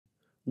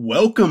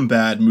Welcome,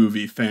 bad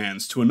movie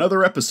fans, to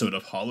another episode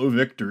of Hollow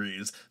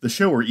Victories, the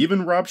show where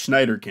even Rob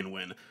Schneider can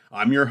win.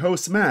 I'm your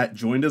host, Matt,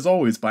 joined as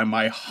always by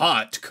my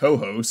hot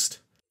co-host.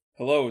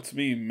 Hello, it's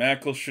me,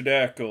 Mackle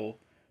Shadackle,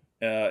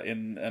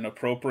 in an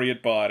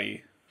appropriate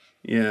body.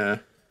 Yeah.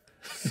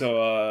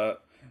 So,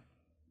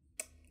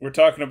 we're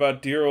talking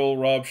about dear old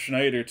Rob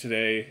Schneider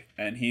today,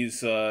 and he's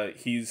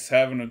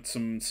having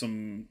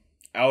some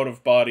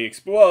out-of-body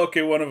well,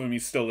 okay, one of them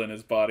he's still in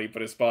his body,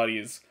 but his body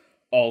is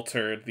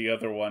altered. The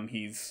other one,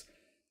 he's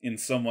in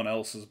someone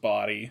else's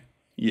body.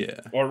 Yeah.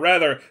 Or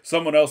rather,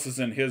 someone else is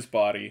in his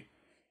body.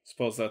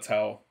 Suppose that's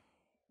how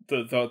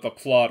the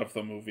plot of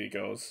the movie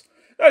goes.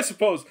 I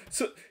suppose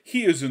so,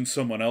 he is in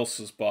someone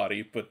else's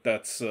body, but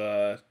that's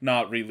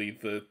not really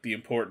the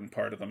important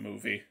part of the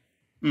movie.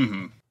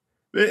 Mm-hmm.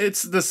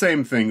 It's the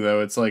same thing, though.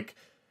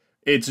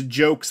 It's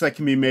jokes that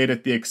can be made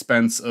at the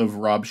expense of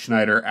Rob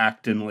Schneider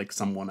acting like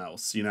someone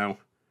else, you know?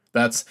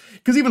 That's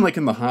because even like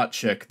in The Hot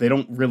Chick, they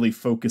don't really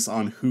focus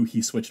on who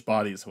he switched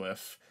bodies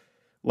with.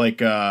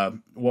 Like,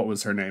 what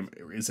was her name?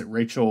 Is it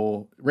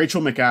Rachel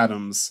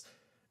McAdams?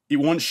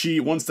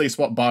 Once they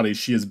swap bodies,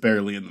 she is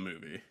barely in the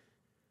movie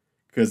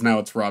because now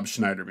it's Rob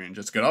Schneider being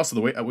just good. Also,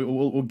 the way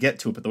we'll get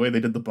to it, but the way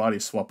they did the body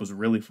swap was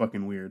really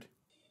fucking weird.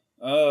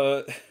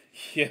 Yeah,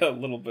 a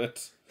little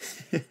bit.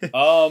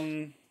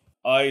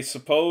 I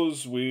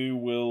suppose we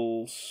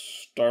will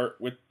start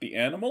with the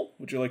animal.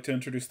 Would you like to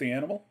introduce the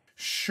animal?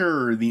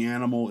 Sure, The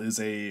Animal is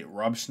a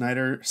Rob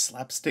Schneider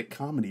slapstick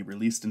comedy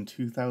released in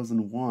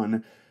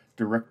 2001,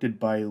 directed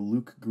by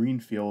Luke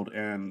Greenfield,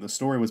 and the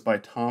story was by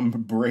Tom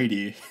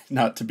Brady,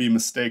 not to be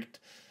mistaken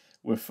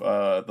with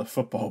the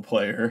football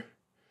player,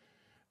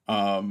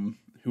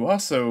 who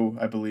also,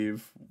 I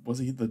believe, was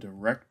he the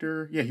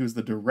director? Yeah, he was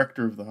the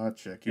director of The Hot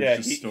Chick. It was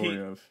just a story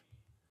of...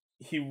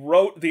 He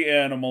wrote The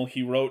Animal,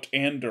 he wrote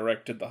and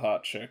directed The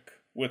Hot Chick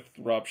with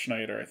Rob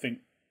Schneider, I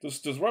think.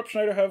 Does Rob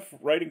Schneider have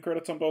writing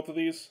credits on both of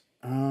these?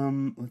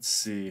 Let's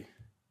see.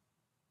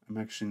 I'm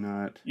actually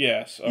not...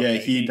 Yes, okay. Yeah,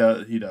 he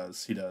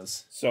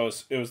does. So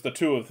it was the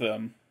two of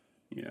them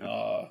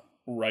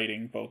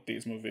writing both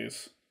these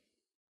movies.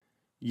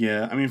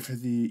 Yeah, I mean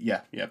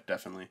yeah,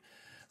 definitely.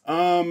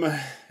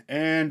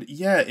 And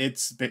yeah,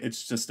 it's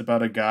just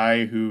about a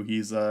guy who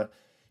he's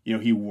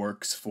he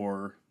works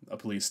for a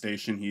police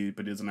station,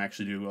 but doesn't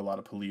actually do a lot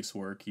of police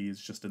work. He's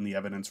just in the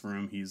evidence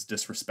room. He's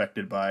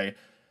disrespected by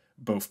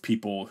both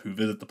people who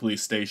visit the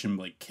police station,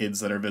 like kids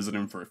that are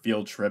visiting for a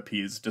field trip.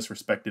 He's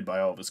disrespected by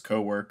all of his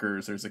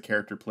co-workers. There's a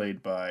character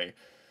played by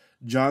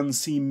John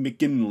C.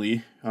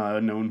 McGinley,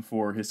 known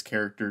for his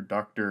character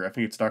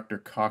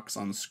Dr. Cox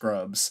on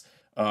Scrubs,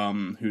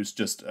 who's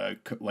just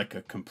like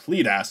a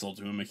complete asshole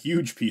to him, a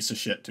huge piece of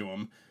shit to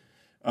him.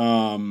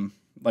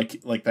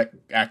 Like that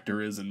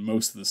actor is in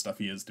most of the stuff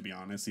he is, to be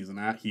honest. He's an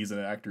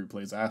actor who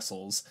plays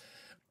assholes.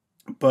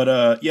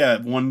 But yeah,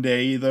 one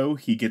day though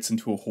he gets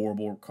into a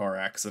horrible car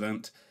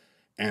accident,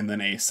 and then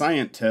a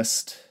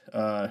scientist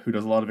who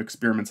does a lot of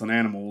experiments on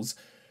animals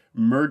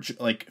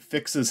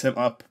fixes him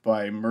up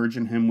by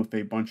merging him with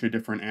a bunch of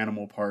different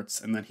animal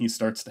parts, and then he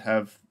starts to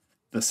have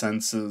the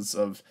senses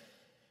of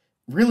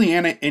really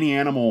any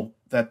animal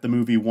that the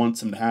movie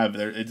wants him to have.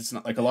 It's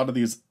not like a lot of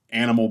these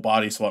animal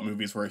body swap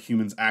movies where a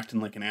human's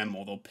acting like an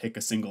animal. They'll pick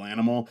a single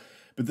animal,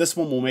 but this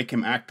one will make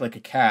him act like a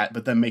cat,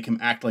 but then make him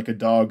act like a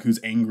dog who's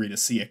angry to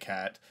see a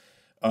cat.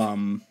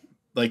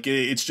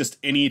 It's just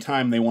any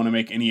time they want to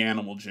make any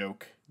animal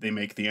joke, they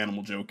make the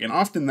animal joke, and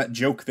often that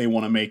joke they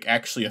want to make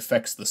actually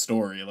affects the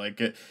story,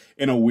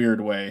 in a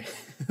weird way.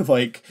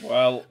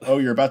 Oh,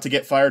 you're about to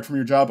get fired from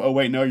your job. Oh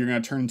wait, no, you're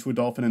going to turn into a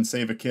dolphin and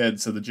save a kid.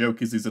 So the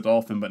joke is he's a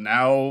dolphin, but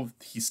now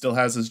he still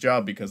has his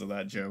job because of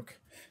that joke.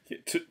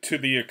 To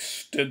the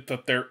extent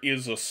that there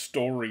is a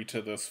story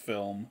to this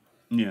film.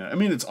 Yeah, I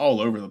mean it's all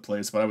over the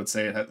place, but I would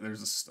say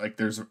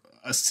there's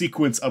a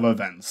sequence of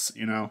events,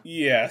 you know.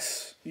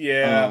 Yes.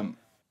 Yeah.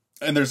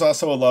 And there's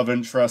also a love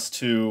interest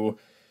to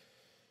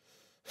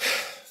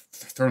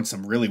throwing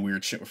some really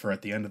weird shit with her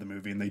at the end of the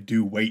movie, and they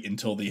do wait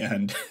until the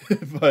end.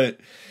 but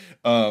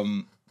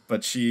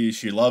she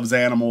loves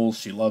animals,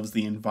 she loves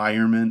the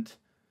environment,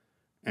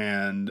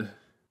 and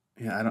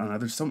yeah, I don't know.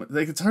 There's so much,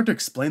 it's hard to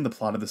explain the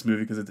plot of this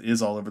movie because it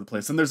is all over the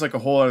place. And there's like a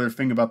whole other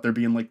thing about there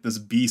being like this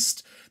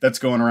beast that's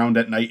going around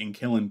at night and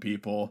killing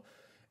people,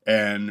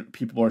 and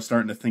people are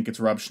starting to think it's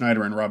Rob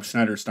Schneider, and Rob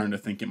Schneider's starting to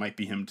think it might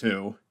be him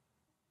too.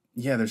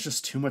 Yeah, there's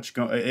just too much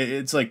going.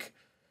 It's like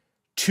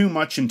too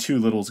much and too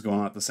little's going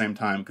on at the same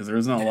time because there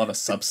isn't a lot of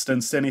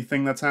substance to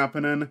anything that's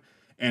happening,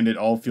 and it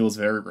all feels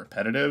very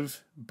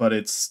repetitive. But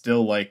it's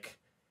still like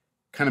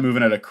kind of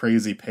moving at a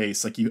crazy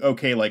pace.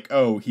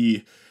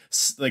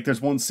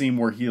 There's one scene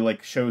where he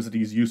like shows that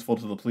he's useful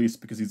to the police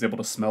because he's able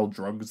to smell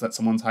drugs that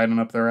someone's hiding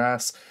up their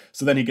ass.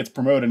 So then he gets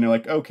promoted, and you're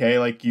like, okay,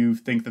 like you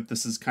think that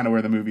this is kind of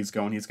where the movie's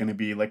going. He's going to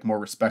be like more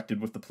respected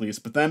with the police,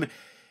 but then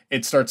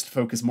it starts to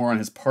focus more on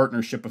his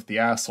partnership with the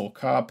asshole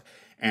cop,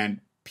 and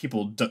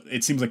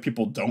it seems like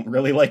people don't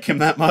really like him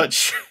that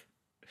much.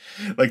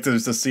 Like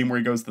there's a scene where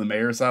he goes to the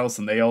mayor's house,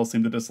 and they all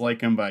seem to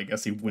dislike him, but I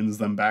guess he wins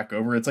them back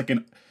over. It's like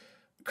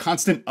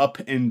constant up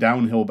and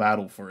downhill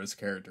battle for his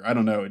character. I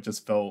don't know. It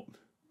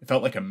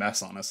felt like a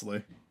mess,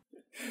 honestly.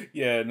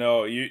 Yeah,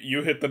 no,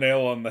 you hit the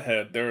nail on the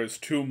head. There is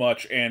too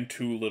much and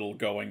too little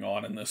going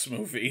on in this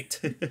movie.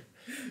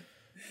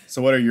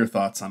 So, what are your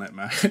thoughts on it,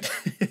 Matt?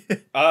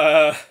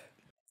 uh,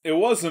 it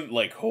wasn't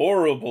like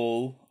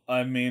horrible.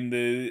 I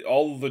mean,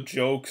 all the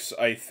jokes,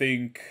 I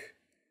think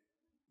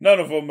none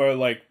of them are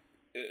like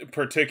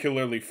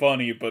particularly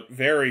funny, but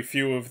very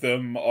few of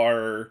them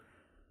are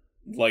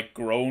like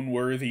groan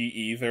worthy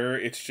either.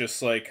 It's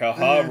just like,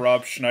 haha,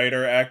 Rob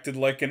Schneider acted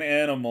like an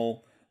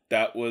animal.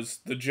 That was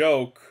the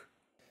joke.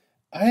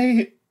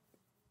 I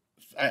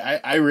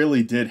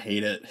really did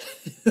hate it.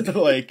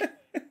 Like,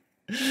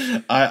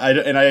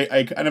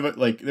 I kind of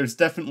like, there's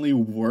definitely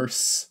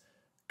worse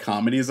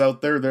comedies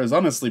out there. There's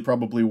honestly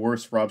probably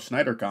worse Rob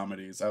Schneider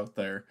comedies out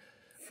there.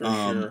 For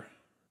sure.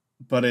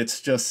 But it's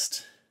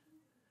just,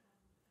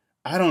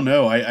 I don't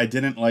know. I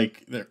didn't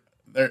like there.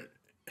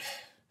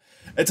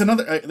 It's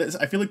another.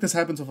 I feel like this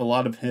happens with a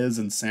lot of his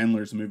and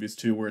Sandler's movies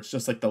too, where it's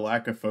just like the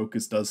lack of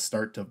focus does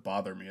start to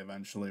bother me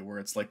eventually. Where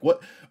it's like,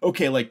 what?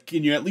 Okay, like,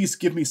 can you at least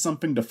give me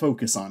something to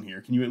focus on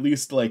here? Can you at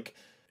least like?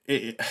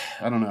 I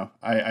don't know.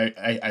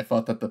 I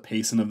thought that the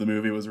pacing of the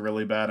movie was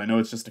really bad. I know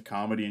it's just a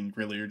comedy, and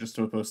really you're just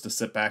supposed to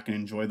sit back and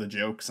enjoy the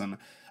jokes, and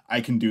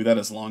I can do that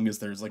as long as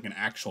there's like an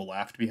actual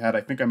laugh to be had.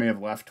 I think I may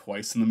have laughed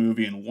twice in the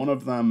movie, and one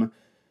of them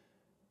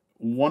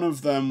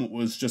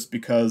was just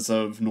because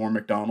of Norm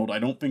Macdonald. I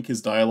don't think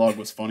his dialogue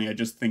was funny. I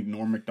just think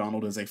Norm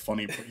Macdonald is he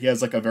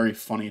has like a very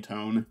funny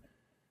tone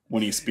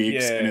when he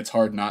speaks, and it's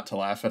hard not to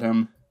laugh at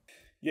him.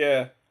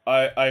 Yeah,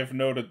 I've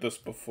noted this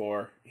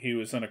before. He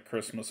was in a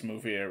Christmas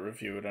movie I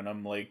reviewed, and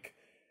I'm like,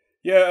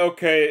 yeah,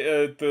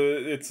 okay,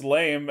 it's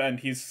lame, and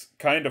he's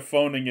kind of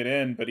phoning it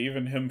in, but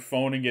even him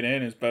phoning it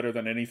in is better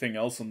than anything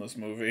else in this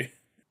movie.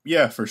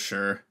 Yeah, for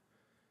sure.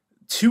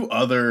 Two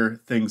other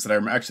things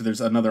that actually,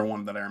 there's another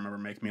one that I remember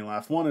making me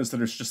laugh. One is that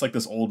there's just like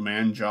this old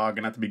man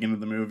jogging at the beginning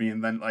of the movie,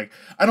 and then like,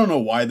 I don't know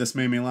why this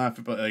made me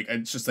laugh, but like,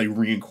 it's just they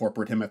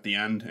reincorporate him at the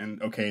end,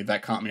 and okay,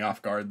 that caught me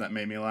off guard. That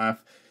made me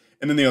laugh.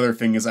 And then the other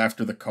thing is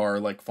after the car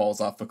like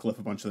falls off the cliff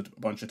a bunch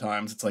of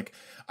times, it's like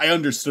I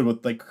understood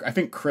what, like, I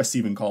think Chris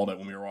even called it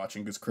when we were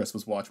watching, because Chris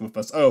was watching with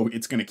us. Oh,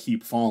 it's gonna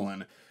keep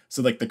falling.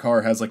 So like the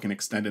car has like an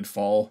extended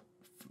fall,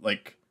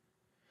 like.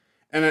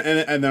 And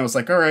then I was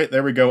like, all right,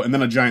 there we go. And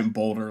then a giant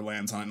boulder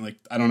lands on it. Like,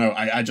 I don't know.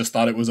 I just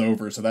thought it was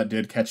over, so that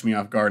did catch me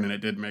off guard, and it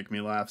did make me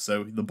laugh.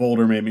 So the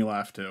boulder made me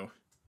laugh too.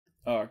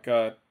 Oh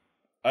god,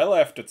 I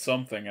laughed at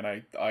something, and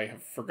I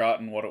have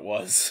forgotten what it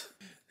was.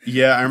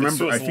 Yeah, I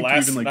remember. I think you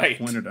even like night.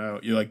 pointed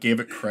out. You like gave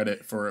it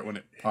credit for it when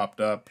it popped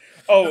up.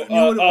 Oh, you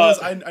know what it was?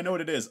 I know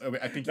what it is. Okay,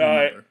 I think you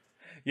remember.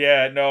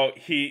 Yeah, no,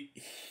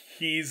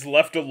 he's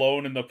left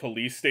alone in the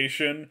police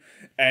station,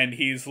 and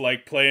he's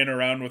like playing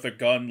around with a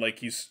gun like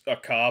he's a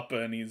cop,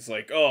 and he's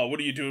like, oh, what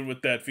are you doing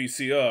with that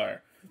VCR?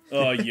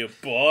 Oh, you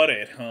bought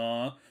it,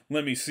 huh?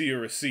 Let me see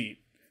your receipt.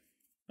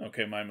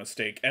 Okay, my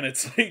mistake. And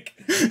it's like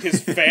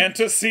his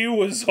fantasy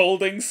was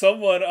holding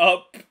someone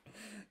up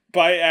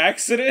by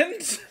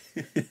accident.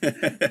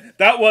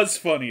 That was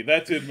funny.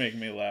 That did make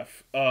me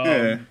laugh.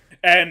 And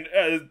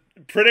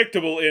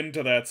predictable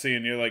into that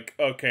scene, you're like,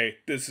 okay,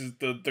 this is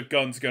the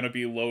gun's gonna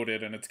be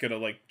loaded and it's gonna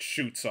like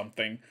shoot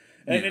something,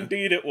 and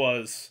indeed it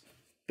was.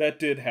 That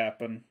did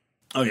happen.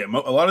 Oh yeah,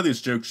 a lot of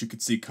these jokes you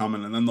could see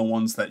coming, and then the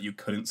ones that you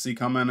couldn't see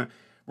coming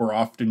were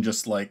often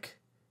just like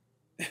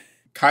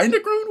kind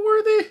of groan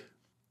worthy.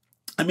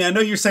 I mean, I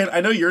know you're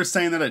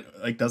saying that it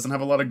like doesn't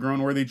have a lot of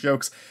groan worthy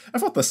jokes. I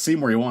thought the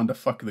scene where he wanted to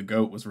fuck the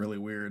goat was really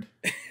weird.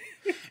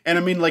 And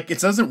I mean, like, it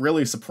doesn't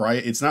really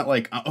surprise. It's not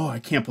like, oh, I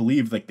can't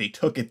believe like they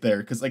took it there,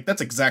 because like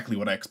that's exactly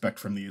what I expect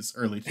from these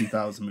early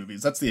 2000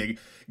 movies. That's the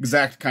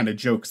exact kind of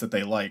jokes that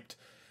they liked.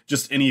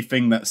 Just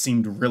anything that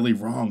seemed really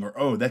wrong, or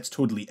oh, that's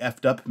totally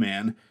effed up,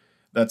 man.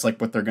 That's like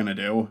what they're gonna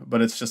do.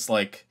 But it's just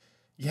like,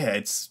 yeah,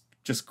 it's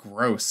just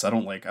gross. I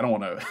don't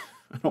want to.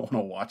 I don't want to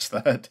watch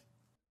that.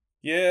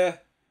 Yeah.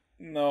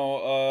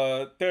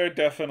 No, there are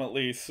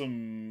definitely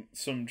some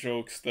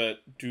jokes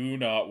that do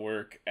not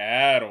work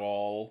at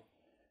all.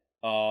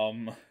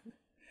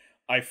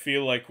 I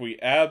feel like we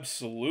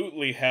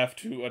absolutely have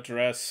to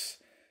address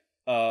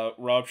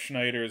Rob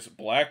Schneider's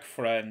black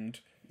friend,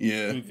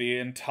 who the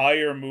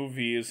entire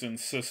movie is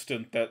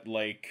insistent that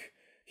like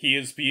he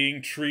is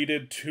being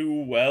treated too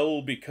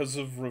well because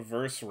of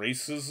reverse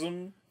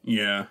racism.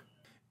 Yeah.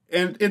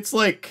 And it's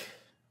like,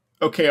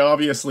 okay,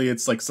 obviously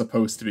it's like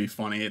supposed to be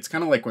funny. It's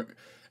kind of like what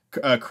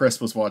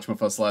Chris was watching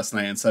with us last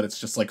night and said it's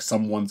just like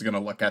someone's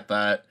gonna look at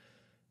that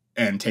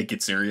and take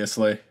it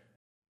seriously.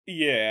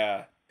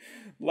 Yeah.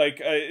 Like,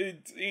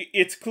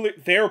 it's clear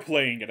they're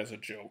playing it as a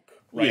joke,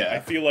 right? Yeah. I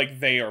feel like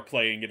they are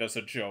playing it as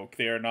a joke.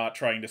 They are not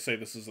trying to say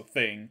this is a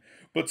thing.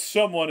 But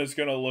someone is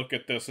going to look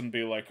at this and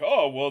be like,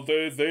 oh, well,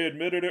 they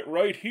admitted it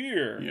right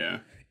here. Yeah.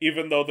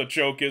 Even though the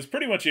joke is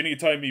pretty much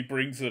anytime he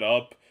brings it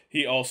up,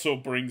 he also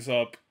brings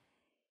up,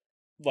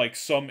 like,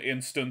 some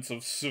instance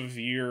of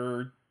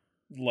severe,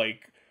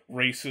 like,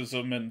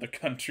 racism in the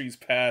country's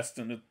past.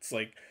 And it's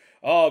like,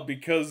 oh,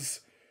 because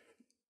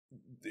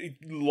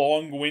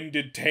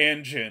long-winded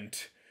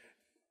tangent.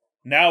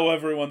 Now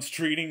everyone's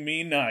treating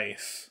me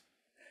nice.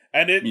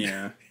 And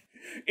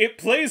it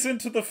plays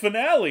into the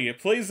finale. It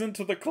plays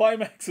into the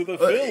climax of the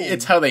film.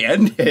 It's how they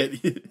end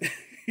it.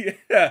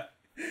 Yeah.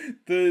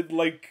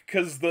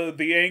 Because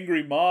the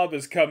angry mob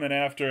is coming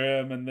after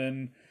him, and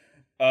then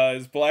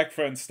his black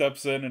friend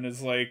steps in and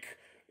is like,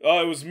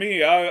 "Oh, it was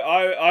me.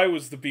 I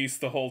was the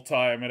beast the whole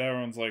time." And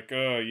everyone's like,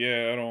 "Oh,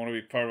 yeah, I don't want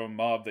to be part of a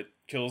mob that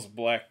kills a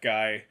black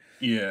guy."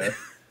 Yeah.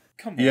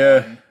 Come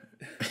on.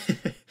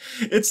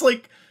 It's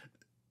like,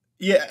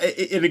 yeah,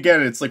 and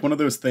again, it's like one of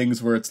those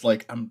things where it's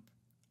like, I'm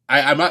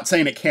not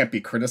saying it can't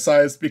be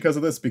criticized because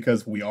of this,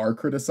 because we are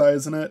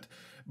criticizing it,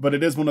 but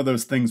it is one of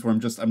those things where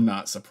I'm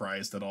not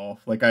surprised at all.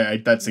 Like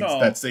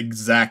that's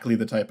exactly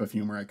the type of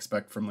humor I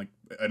expect from like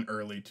an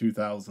early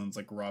 2000s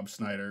like Rob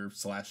Schneider /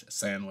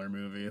 Sandler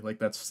movie.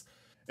 Like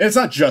it's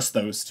not just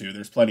those two.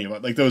 There's plenty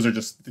of, like, those are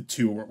just the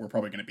two we're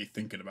probably going to be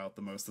thinking about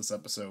the most this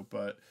episode,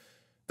 but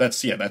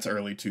that's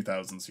early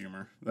 2000s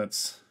humor.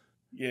 That's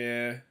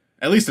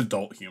at least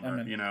adult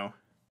humor, you know.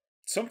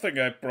 Something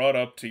I brought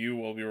up to you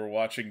while we were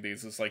watching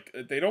these is, like,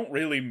 they don't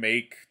really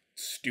make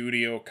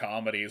studio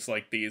comedies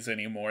like these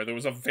anymore. There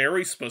was a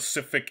very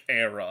specific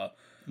era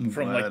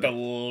from like the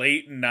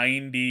late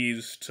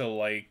 90s to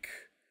like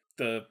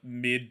the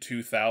mid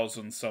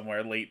 2000s,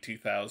 somewhere late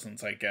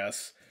 2000s, I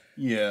guess.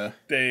 Yeah.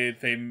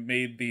 They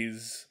made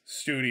these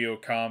studio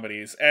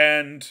comedies,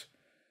 and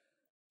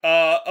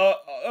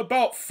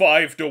about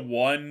 5 to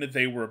 1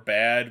 they were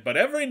bad, but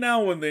every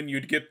now and then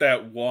you'd get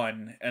that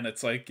one, and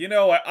it's like, you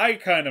know, I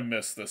kind of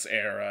miss this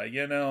era,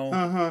 you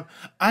know.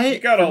 You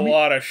got a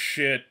lot of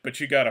shit, but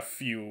you got a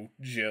few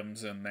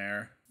gems in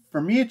there.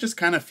 For me, it just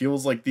kind of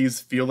feels like these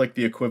feel like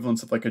the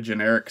equivalents of like a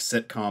generic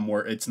sitcom,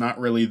 where it's not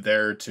really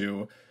there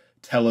to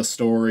tell a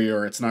story,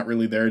 or it's not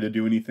really there to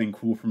do anything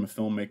cool from a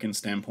filmmaking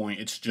standpoint.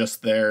 It's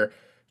just there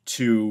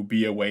to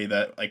be a way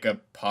that like a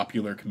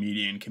popular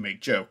comedian can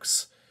make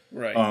jokes.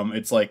 Right.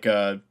 It's like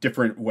a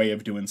different way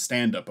of doing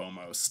stand-up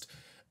almost.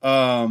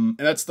 And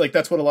that's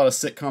what a lot of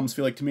sitcoms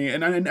feel like to me.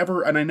 And I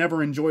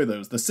never enjoy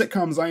those. The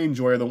sitcoms I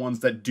enjoy are the ones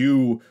that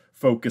do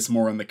focus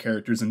more on the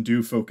characters and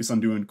do focus on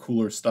doing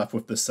cooler stuff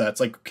with the sets.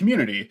 Like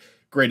Community,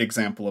 great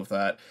example of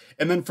that.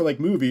 And then for like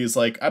movies,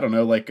 like, I don't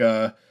know, like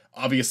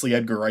obviously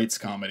Edgar Wright's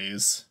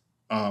comedies.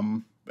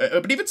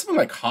 But even something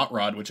like Hot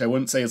Rod, which I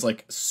wouldn't say is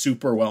like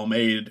super well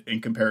made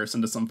in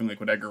comparison to something like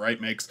what Edgar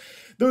Wright makes,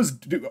 those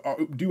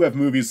do have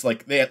movies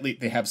like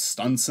they have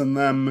stunts in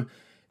them.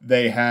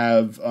 They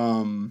have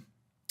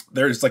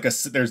there's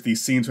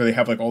these scenes where they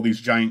have like all these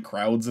giant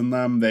crowds in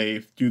them.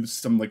 They do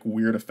some like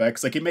weird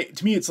effects. Like to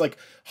me, it's like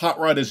Hot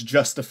Rod is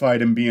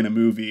justified in being a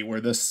movie,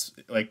 where this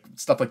like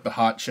stuff like the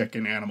Hot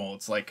Chicken Animal,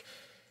 it's like,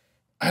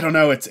 I don't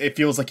know. It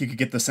feels like you could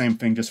get the same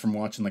thing just from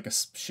watching like a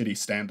shitty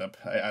stand-up.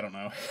 I don't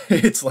know.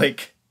 It's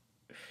like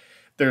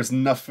there's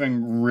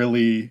nothing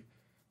really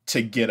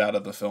to get out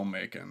of the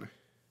filmmaking.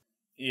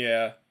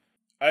 Yeah,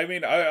 I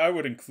mean, I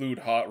would include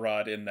Hot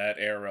Rod in that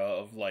era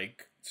of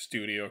like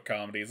studio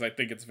comedies. I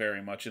think it's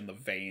very much in the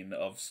vein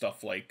of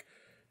stuff like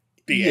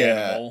The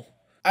Animal.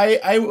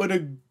 I would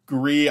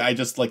agree. I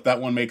just like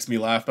that one makes me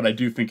laugh, but I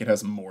do think it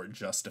has more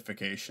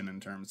justification in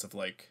terms of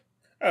like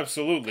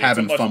absolutely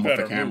having fun with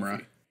the camera.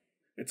 Movie.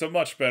 It's a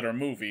much better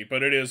movie,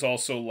 but it is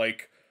also,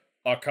 like,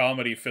 a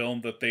comedy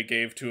film that they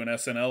gave to an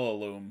SNL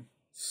alum.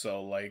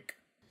 So, like...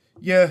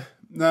 Yeah,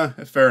 nah,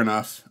 fair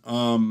enough.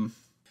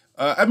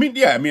 I mean,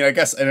 I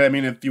guess, and I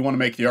mean, if you want to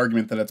make the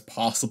argument that it's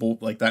possible,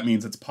 like, that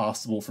means it's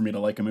possible for me to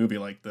like a movie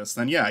like this,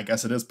 then yeah, I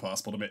guess it is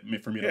possible for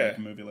me to like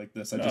a movie like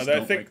this. I just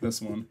don't like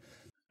this one.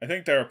 I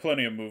think there are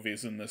plenty of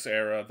movies in this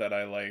era that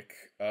I like.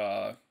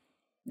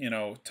 You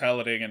know,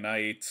 Talladega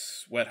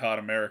Nights, Wet Hot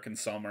American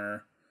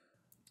Summer...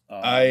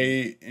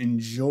 I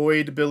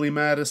enjoyed Billy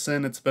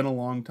Madison. It's been a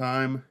long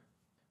time.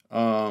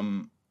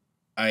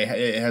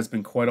 It has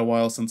been quite a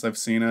while since I've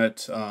seen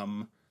it.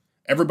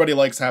 Everybody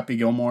likes Happy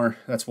Gilmore.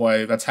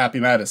 That's Happy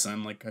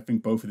Madison. Like, I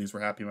think both of these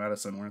were Happy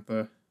Madison, weren't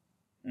they?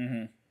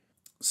 Mm-hmm.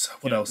 So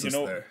what else is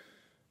there?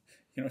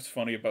 You know what's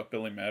funny about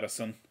Billy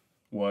Madison?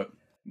 What?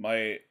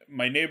 My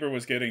neighbor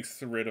was getting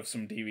rid of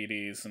some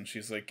DVDs, and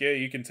she's like, yeah,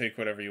 you can take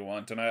whatever you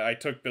want. And I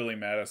took Billy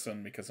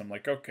Madison because I'm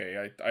like,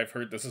 okay, I've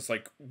heard this is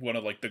like one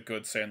of like the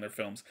good Sandler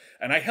films.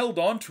 And I held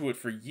on to it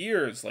for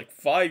years, like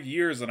 5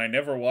 years, and I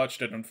never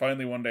watched it. And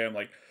finally one day I'm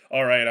like,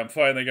 all right, I'm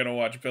finally going to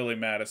watch Billy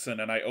Madison.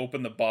 And I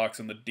opened the box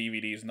and the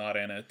DVD's not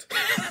in it.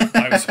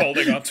 I was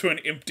holding onto an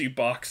empty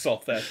box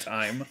all that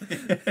time.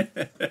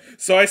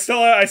 So I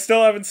still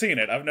haven't seen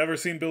it. I've never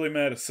seen Billy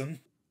Madison.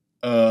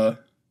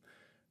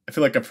 I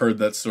feel like I've heard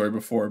that story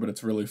before, but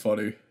it's really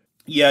funny.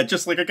 Yeah,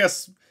 just like, I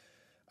guess,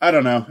 I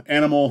don't know,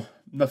 Animal,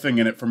 nothing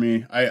in it for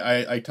me.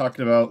 I talked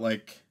about,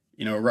 like,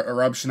 you know,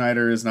 Rob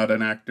Schneider is not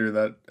an actor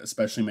that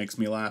especially makes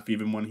me laugh,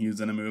 even when he's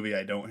in a movie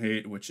I don't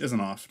hate, which isn't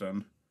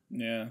often.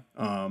 Yeah.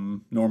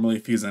 Normally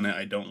if he's in it,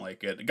 I don't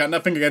like it. Got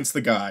nothing against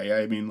the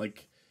guy. I mean,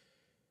 like,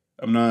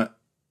 I'm not,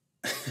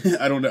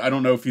 I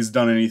don't know if he's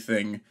done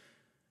anything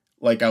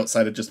like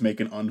outside of just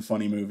making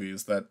unfunny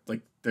movies that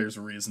like there's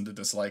a reason to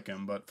dislike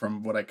him. But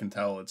from what I can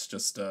tell, it's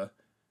just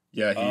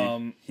yeah,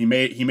 he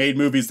made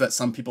movies that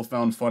some people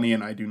found funny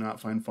and I do not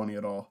find funny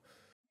at all.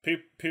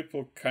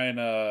 People kind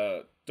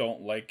of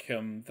don't like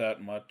him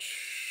that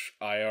much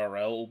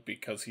IRL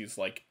because he's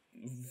like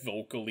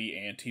vocally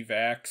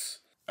anti-vax.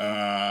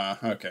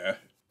 Okay.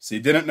 See,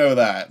 didn't know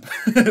that,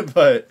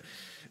 but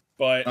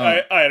But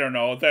I don't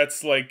know.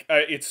 That's like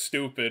it's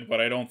stupid, but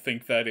I don't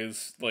think that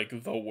is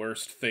like the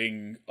worst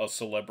thing a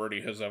celebrity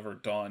has ever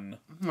done.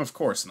 of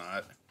course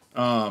not.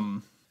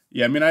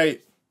 Yeah, I mean,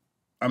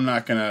 I'm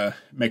not gonna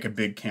make a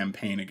big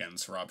campaign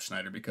against Rob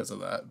Schneider because of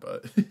that,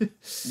 but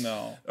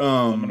No,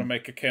 I'm gonna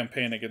make a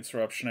campaign against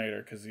Rob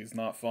Schneider because he's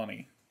not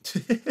funny.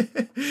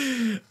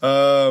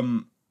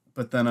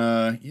 But then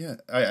yeah,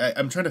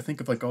 I'm trying to think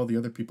of like all the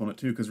other people in it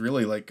too, because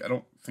really like I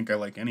don't think I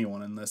like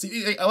anyone in this.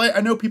 I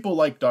know people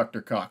like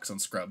Dr. Cox on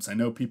Scrubs. I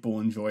know people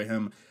enjoy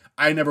him.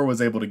 I never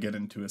was able to get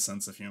into his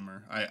sense of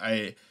humor.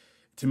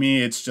 To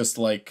me it's just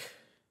like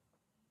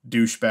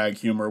douchebag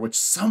humor, which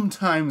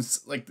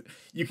sometimes like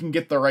you can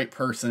get the right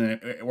person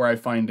where I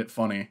find it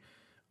funny.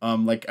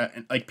 Like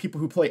people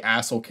who play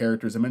asshole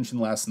characters. I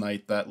mentioned last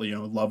night that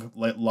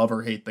love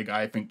or hate the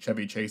guy. I think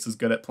Chevy Chase is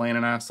good at playing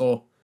an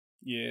asshole.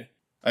 Yeah.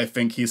 I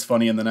think he's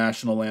funny in the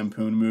National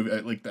Lampoon movie,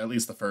 like at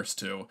least the first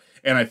two,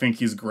 and I think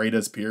he's great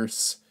as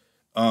Pierce.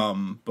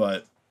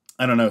 But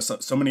I don't know,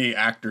 so many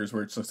actors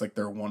where it's just like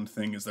their one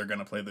thing is they're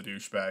gonna play the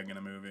douchebag in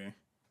a movie.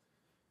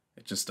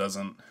 It just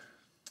doesn't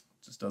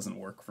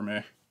work for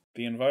me.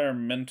 The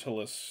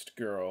environmentalist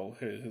girl,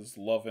 his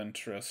love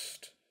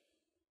interest.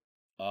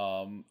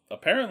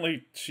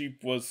 Apparently she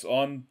was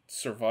on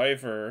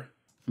Survivor,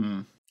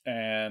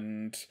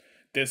 and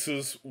this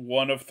is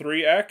one of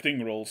 3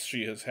 acting roles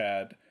she has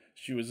had.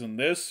 She was in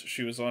this,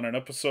 she was on an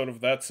episode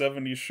of That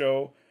 70s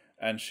Show,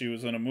 and she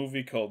was in a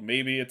movie called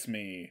Maybe It's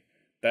Me.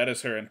 That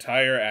is her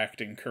entire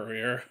acting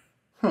career.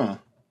 Huh.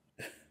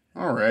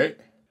 All right.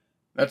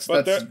 That's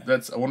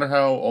I wonder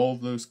how all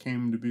of those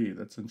came to be.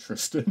 That's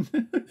interesting.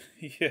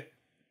 Yeah.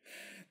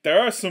 There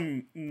are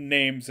some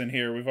names in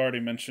here. We've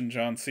already mentioned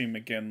John C.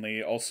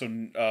 McGinley. Also,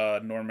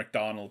 Norm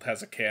Macdonald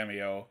has a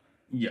cameo.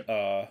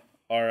 Yeah.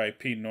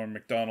 R.I.P. Norm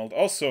Macdonald.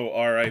 Also,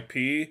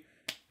 R.I.P.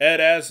 Ed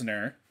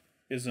Asner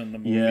is in the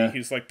movie. Yeah.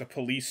 He's like the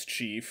police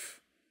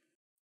chief.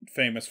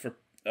 Famous for,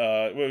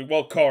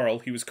 Carl.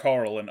 He was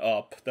Carl in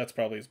Up. That's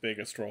probably his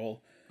biggest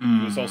role.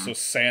 He was also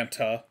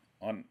Santa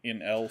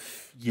in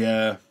Elf.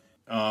 Yeah.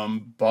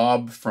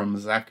 Bob from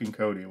Zack and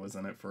Cody was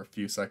in it for a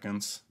few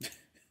seconds.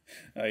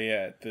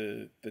 Yeah,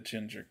 the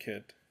ginger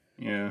kid.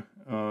 Yeah.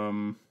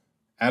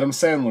 Adam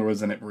Sandler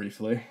was in it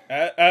briefly.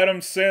 Adam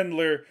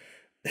Sandler.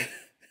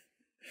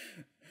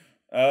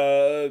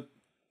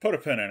 Put a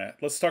pin in it.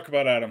 Let's talk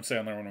about Adam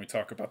Sandler when we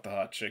talk about the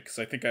Hot Chick, because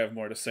I think I have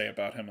more to say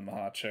about him in the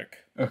Hot Chick.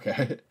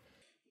 Okay.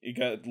 You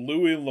got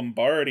Louis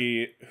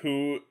Lombardi,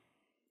 who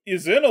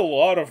is in a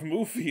lot of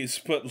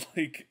movies, but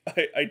like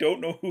I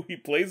don't know who he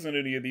plays in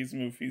any of these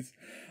movies.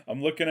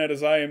 I'm looking at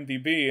his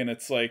IMDb and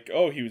it's like,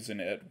 oh, he was in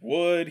Ed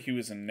Wood, he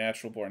was in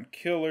Natural Born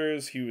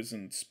Killers, he was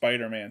in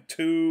Spider-Man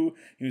 2,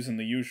 he was in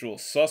The Usual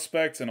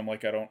Suspects, and I'm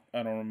like, I don't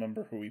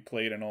remember who he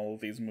played in all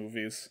of these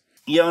movies.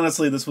 Yeah,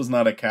 honestly, this was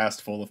not a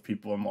cast full of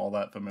people I'm all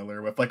that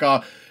familiar with. Like,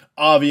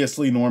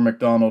 obviously Norm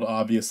Macdonald,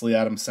 obviously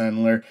Adam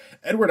Sandler.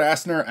 Edward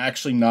Asner,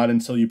 actually not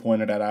until you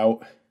pointed that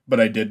out, but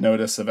I did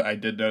notice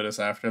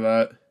after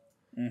that.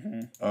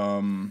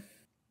 Mm-hmm.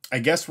 I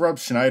guess Rob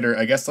Schneider,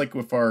 like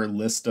with our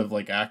list of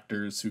like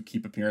actors who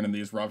keep appearing in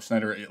these, Rob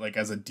Schneider, like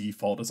as a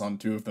default, is on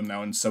 2 of them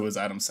now, and so is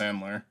Adam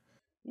Sandler.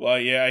 Well,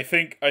 yeah, I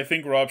think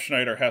Rob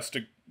Schneider has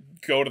to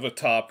go to the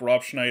top.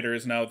 Rob Schneider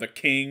is now the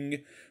king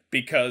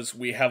because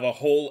we have a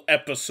whole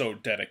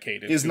episode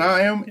dedicated to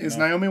him. Is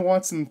Naomi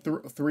Watson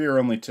 3 or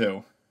only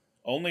 2?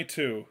 Only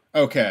 2.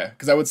 Okay,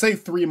 because I would say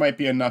 3 might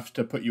be enough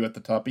to put you at the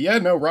top. But yeah,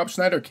 no, Rob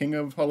Schneider, king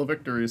of Hall of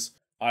Victories.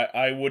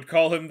 I would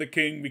call him the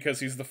king because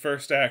he's the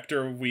first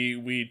actor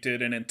we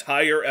did an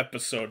entire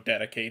episode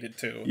dedicated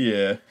to.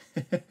 Yeah.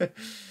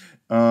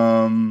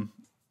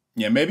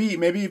 Yeah,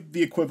 maybe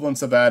the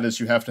equivalence of that is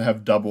you have to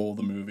have double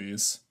the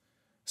movies.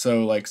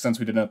 So, like, since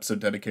we did an episode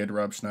dedicated to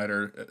Rob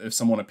Schneider, if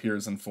someone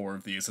appears in 4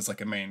 of these as,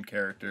 like, a main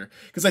character.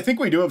 Because I think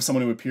we do have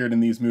someone who appeared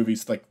in these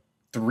movies, like,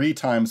 3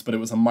 times, but it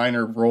was a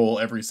minor role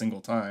every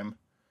single time.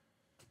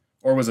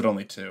 Or was it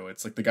only 2?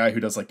 It's, like, the guy who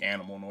does, like,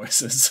 animal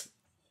noises.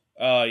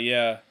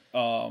 Yeah.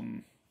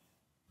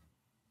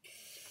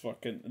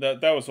 Fucking...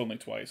 That was only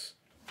twice.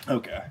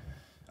 Okay.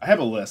 I have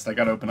a list. I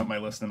gotta open up my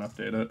list and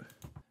update it.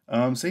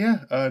 So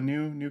yeah,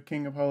 new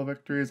king of Hall of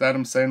Victories.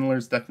 Adam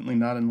Sandler's definitely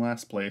not in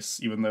last place,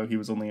 even though he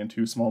was only in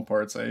 2 small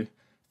parts. I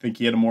think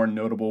he had a more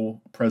notable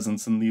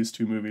presence in these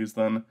 2 movies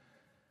than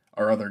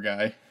our other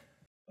guy.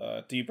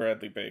 D.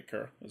 Bradley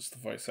Baker is the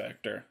voice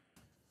actor.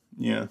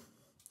 Yeah.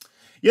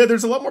 Yeah,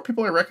 there's a lot more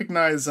people I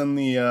recognize in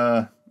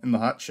the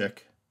Hot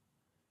Chick.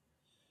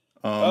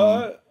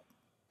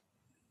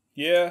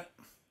 Yeah.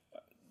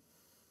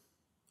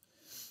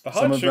 The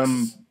Hot some of Chicks...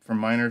 them for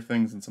minor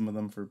things and some of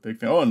them for big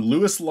things. Oh, and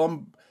Louis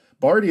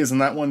Lombardi is in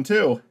that one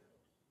too.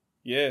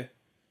 Yeah.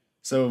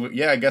 So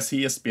yeah, I guess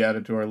he has to be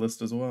added to our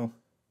list as well.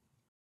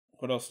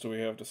 What else do we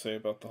have to say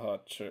about the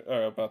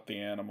about the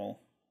animal?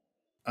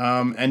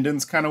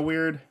 Ending's kind of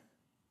weird,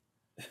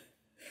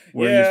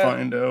 where you Yeah.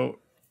 find out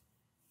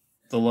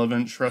the love Yeah.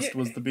 interest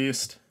was the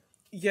beast.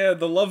 Yeah,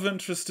 the love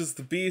interest is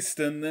the beast,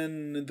 and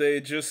then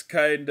they just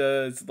kind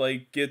of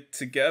like get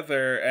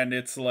together, and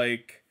it's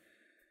like,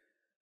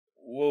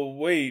 well,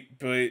 wait,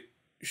 but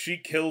she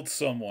killed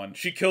someone.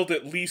 She killed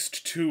at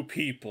least two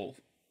people.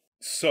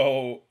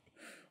 So,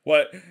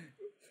 what?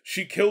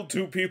 She killed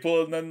two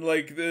people, and then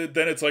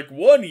then it's like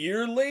 1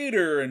 year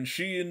later, and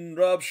she and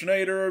Rob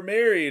Schneider are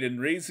married and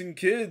raising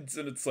kids,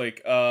 and it's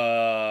like, are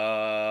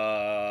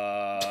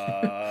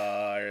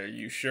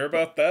you sure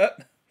about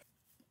that?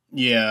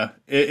 Yeah,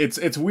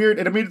 it's weird,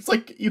 and I mean, it's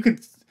like you can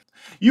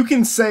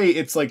say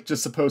it's like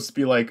just supposed to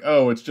be like,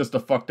 oh, it's just a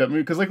fucked up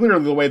movie, because like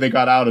literally the way they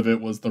got out of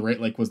it was the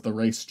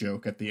race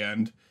joke at the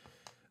end.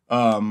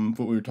 What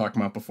we were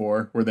talking about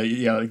before, where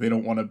like they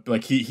don't want to,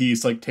 like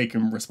he's like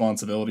taking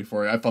responsibility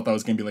for it. I thought that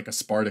was gonna be like a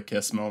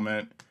Spartacus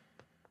moment,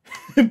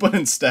 but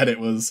instead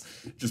it was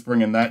just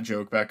bringing that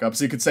joke back up.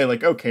 So you could say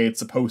like, okay, it's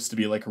supposed to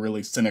be like a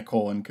really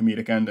cynical and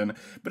comedic ending,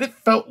 but it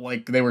felt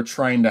like they were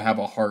trying to have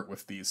a heart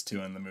with these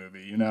two in the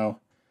movie, you know?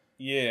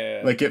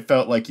 Yeah. Like it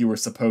felt like you were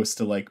supposed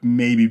to like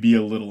maybe be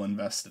a little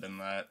invested in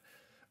that.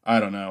 I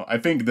don't know. I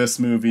think this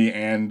movie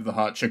and The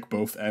Hot Chick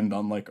both end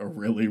on like a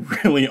really,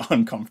 really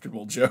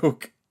uncomfortable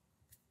joke.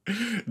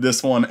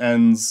 This one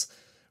ends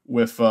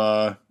with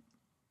like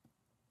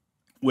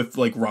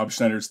Rob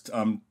Schneider's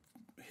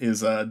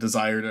his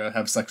desire to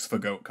have sex with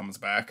a goat comes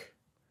back.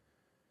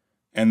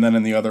 And then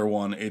in the other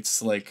one,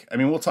 it's like, I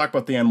mean, we'll talk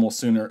about the animal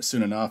soon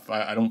enough.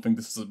 I don't think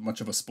this is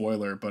much of a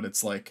spoiler, but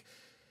it's like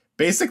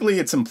basically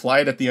it's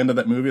implied at the end of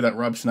that movie that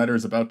Rob Schneider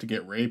is about to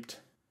get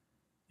raped.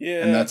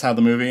 Yeah. And that's how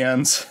the movie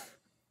ends.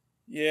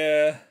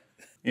 Yeah.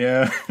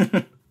 Yeah.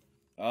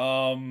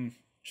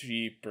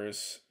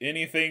 Jeepers.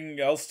 Anything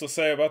else to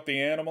say about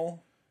the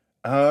animal?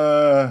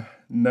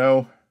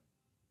 No.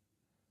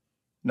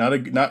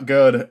 Not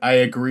good. I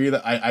agree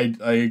that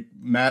I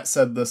Matt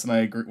said this and I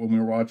agree when we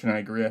were watching. I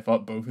agree. I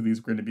thought both of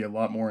these were going to be a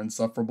lot more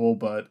insufferable,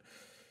 but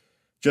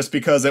just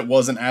because it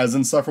wasn't as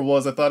insufferable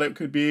as I thought it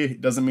could be,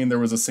 doesn't mean there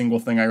was a single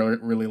thing I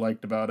really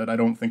liked about it. I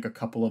don't think a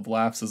couple of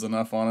laughs is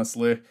enough,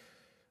 honestly.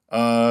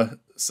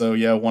 So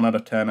yeah, 1 out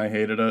of 10. I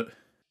hated it.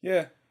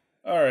 Yeah.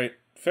 Alright.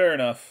 Fair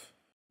enough.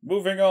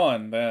 Moving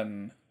on,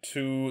 then,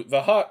 to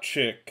The Hot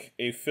Chick,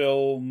 a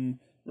film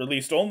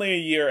released only a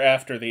year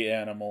after The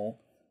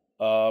Animal,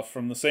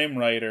 from the same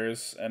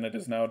writers, and it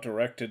is now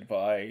directed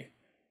by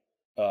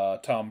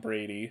Tom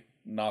Brady,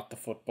 not the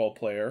football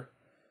player.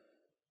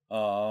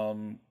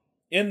 In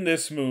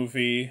this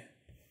movie,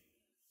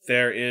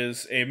 there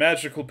is a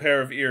magical pair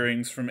of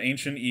earrings from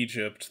ancient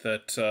Egypt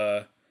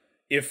that,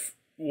 if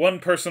one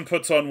person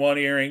puts on one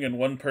earring and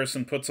one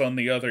person puts on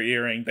the other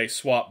earring, they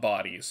swap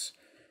bodies,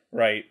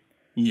 right?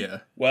 Yeah.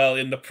 Well,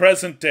 in the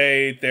present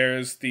day,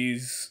 there's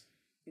these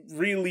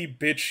really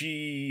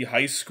bitchy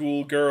high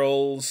school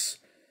girls,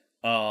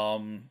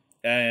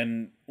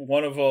 and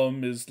one of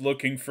them is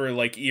looking for,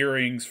 like,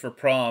 earrings for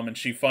prom, and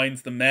she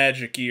finds the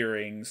magic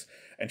earrings,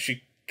 and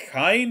she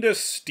kinda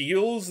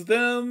steals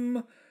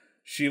them.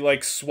 She,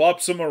 like,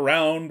 swaps them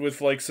around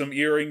with, like, some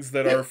earrings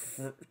that are...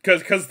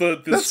 Because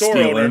the store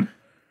stealing. owner...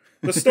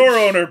 The store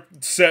owner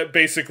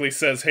basically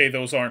says, hey,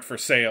 those aren't for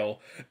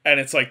sale. And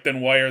it's like, then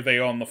why are they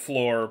on the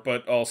floor?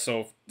 But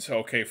also,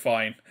 okay,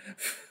 fine.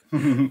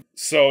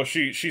 So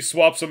she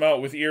swaps them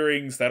out with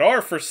earrings that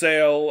are for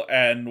sale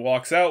and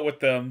walks out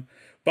with them.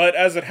 But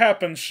as it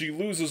happens, she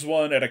loses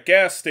one at a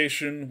gas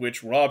station,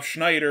 which Rob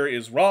Schneider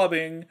is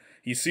robbing.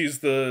 He sees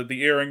the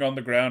earring on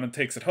the ground and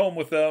takes it home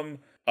with him.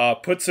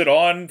 Puts it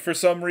on for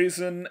some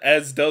reason,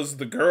 as does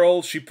the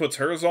girl. She puts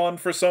hers on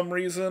for some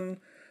reason.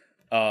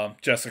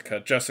 Jessica.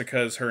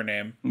 Jessica is her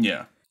name.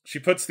 Yeah. She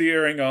puts the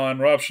earring on,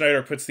 Rob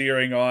Schneider puts the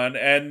earring on,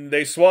 and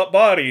they swap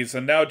bodies,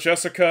 and now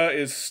Jessica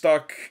is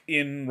stuck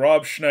in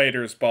Rob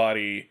Schneider's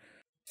body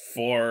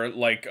for,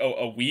 like,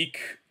 a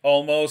week,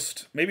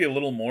 almost. Maybe a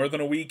little more than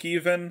a week,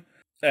 even.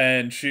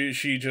 And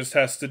she just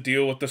has to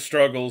deal with the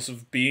struggles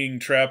of being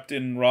trapped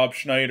in Rob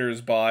Schneider's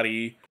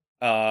body,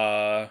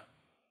 while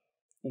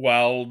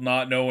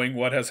not knowing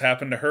what has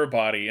happened to her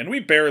body. And we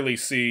barely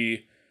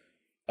see,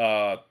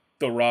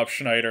 the Rob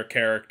Schneider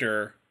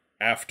character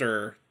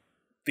after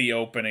the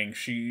opening.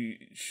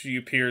 She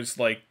appears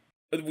like...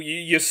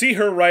 You see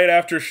her right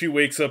after she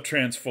wakes up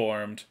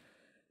transformed.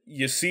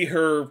 You see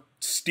her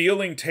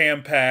stealing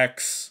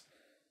Tampax,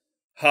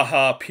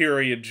 haha,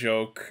 period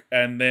joke,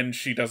 and then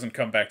she doesn't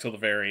come back till the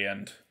very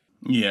end.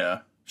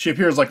 Yeah. She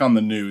appears like on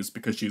the news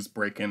because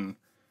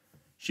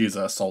she's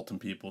assaulting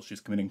people,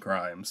 she's committing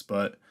crimes,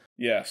 but...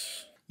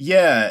 Yes.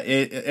 Yeah,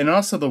 and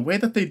also the way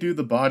that they do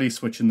the body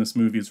switch in this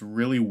movie is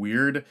really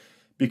weird,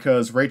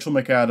 because Rachel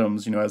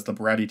McAdams, as the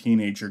bratty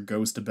teenager,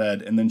 goes to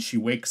bed, and then she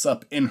wakes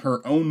up in her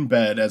own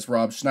bed as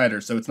Rob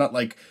Schneider, so it's not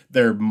like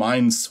their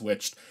minds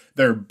switched,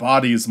 their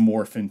bodies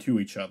morph into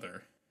each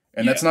other.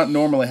 And that's not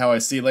normally how I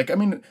see. Like, I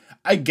mean,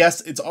 I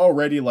guess it's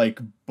already like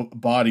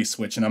body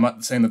switch, and I'm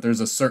not saying that there's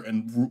a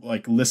certain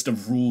like list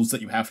of rules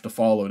that you have to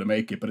follow to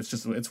make it, but it's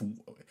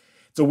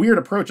a weird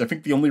approach. I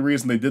think the only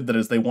reason they did that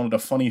is they wanted a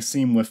funny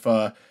scene with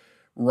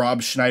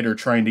Rob Schneider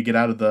trying to get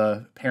out of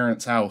the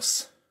parents'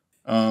 house.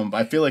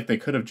 I feel like they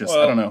could have just,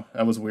 I don't know,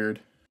 that was weird.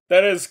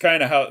 That is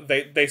kind of how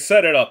they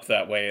set it up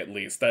that way, at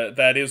least.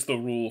 That is the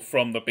rule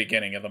from the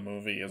beginning of the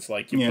movie. Is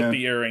like, you put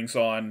the earrings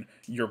on,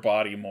 your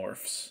body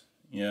morphs.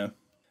 Yeah.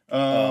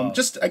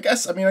 Just, I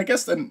guess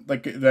then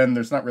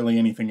there's not really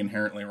anything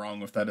inherently wrong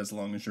with that as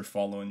long as you're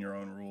following your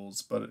own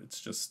rules, but it's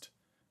just,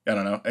 I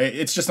don't know.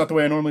 It's just not the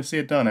way I normally see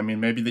it done. I mean,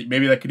 maybe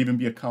that could even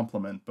be a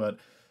compliment, but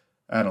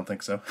I don't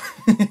think so.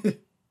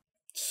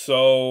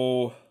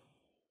 So,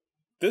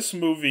 this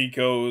movie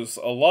goes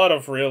a lot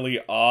of really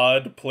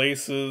odd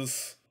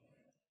places.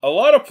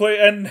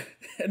 And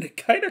it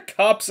kind of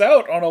cops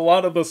out on a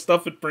lot of the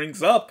stuff it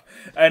brings up.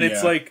 And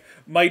it's like,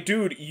 my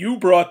dude, you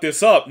brought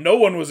this up. No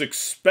one was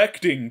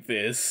expecting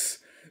this.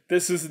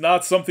 This is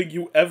not something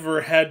you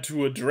ever had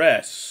to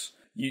address.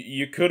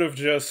 You could have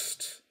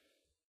just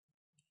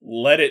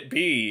let it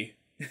be.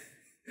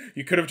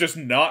 You could have just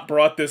not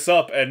brought this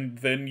up, and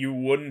then you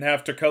wouldn't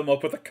have to come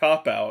up with a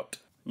cop-out.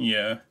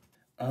 Yeah.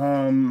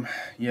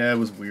 Yeah, it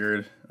was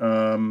weird.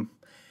 I mean,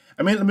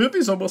 the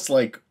movie's almost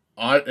like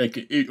odd, like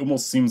it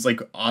almost seems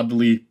like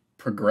oddly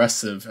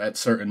progressive at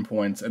certain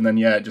points, and then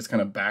it just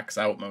kind of backs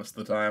out most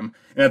of the time.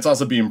 And it's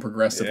also being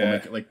progressive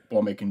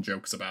while making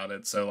jokes about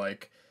it. So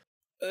like,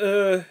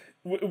 we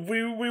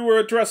were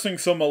addressing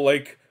some of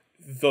like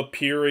the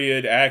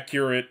period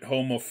accurate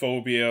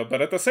homophobia,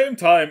 but at the same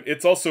time,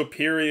 it's also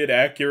period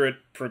accurate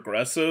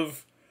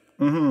progressive.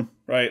 Mm-hmm.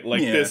 Right?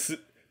 Like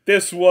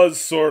this was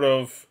sort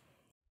of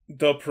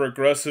the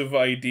progressive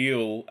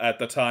ideal at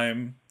the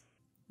time.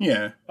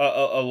 Yeah.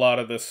 A lot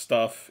of this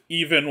stuff,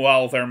 even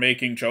while they're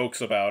making jokes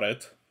about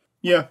it.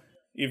 Yeah.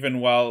 Even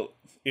while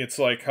it's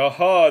like,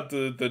 haha,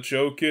 the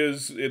joke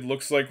is, it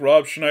looks like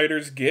Rob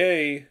Schneider's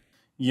gay.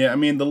 Yeah, I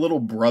mean, the little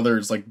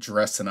brother's like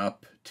dressing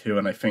up too,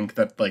 and I think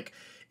that like,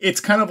 it's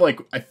kind of like,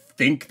 I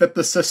think that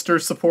the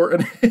sister's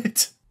supporting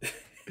it.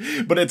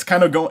 But it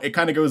kind of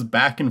goes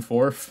back and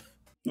forth.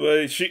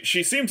 Well,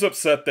 she seems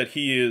upset that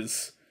he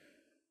is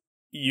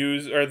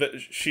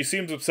she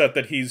seems upset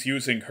that he's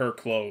using her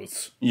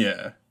clothes.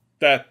 Yeah.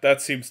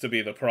 That seems to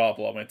be the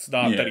problem. It's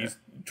not that he's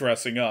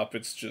dressing up,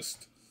 it's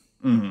just...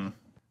 Mm-hmm.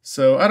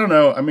 So, I don't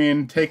know. I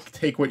mean,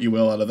 take what you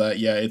will out of that.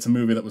 Yeah, it's a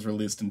movie that was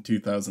released in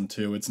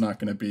 2002. It's not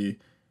going to be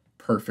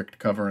perfect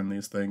covering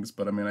these things,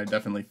 but I mean, I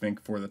definitely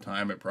think for the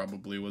time it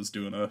probably was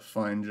doing a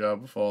fine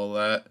job of all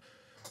that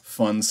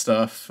fun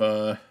stuff.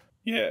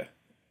 Yeah.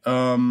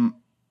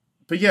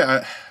 But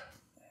yeah,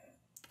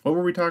 what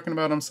were we talking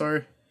about? I'm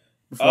sorry.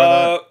 Before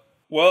that?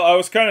 Well, I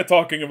was kind of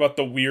talking about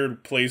the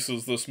weird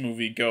places this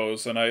movie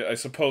goes, and I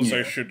suppose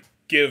I should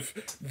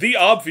give the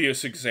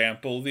obvious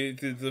example,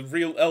 the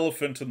real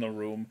elephant in the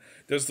room.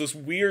 There's this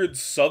weird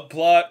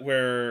subplot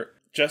where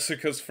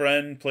Jessica's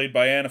friend, played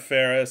by Anna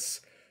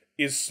Faris,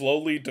 is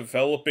slowly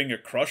developing a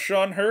crush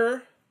on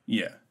her.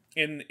 Yeah.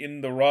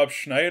 In the Rob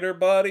Schneider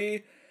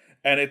body,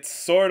 and it's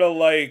sort of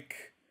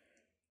like,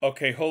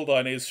 okay, hold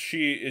on,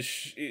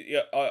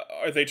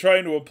 are they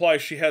trying to imply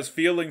she has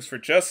feelings for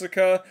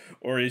Jessica,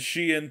 or is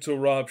she into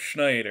Rob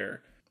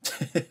Schneider?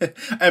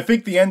 I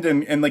think the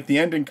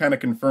ending kind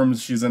of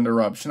confirms she's into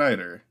Rob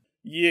Schneider.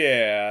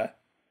 Yeah,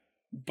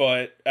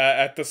 but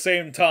at the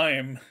same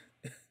time,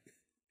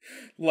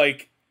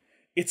 like,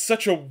 it's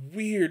such a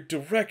weird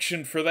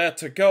direction for that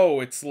to go.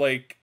 It's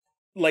like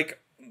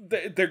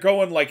they're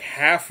going like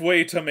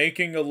halfway to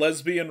making a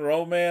lesbian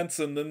romance,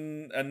 and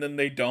then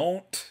they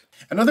don't.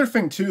 Another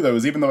thing too, though,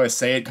 is even though I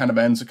say it kind of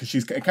ends because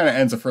it kind of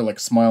ends with her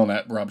like smiling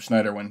at Rob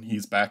Schneider when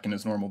he's back in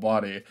his normal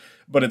body,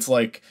 but it's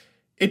like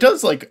it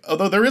does like,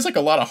 although there is like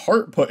a lot of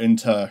heart put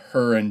into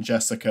her and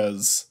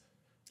Jessica's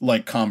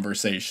like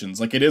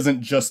conversations, like it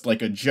isn't just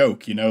like a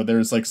joke, you know.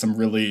 There's like some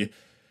really,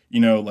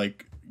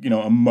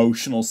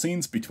 emotional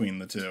scenes between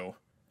the two.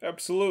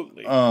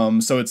 Absolutely.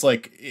 So it's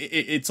like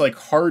it's like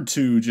hard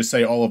to just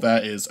say all of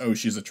that is, oh,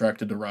 she's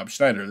attracted to Rob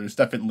Schneider. There's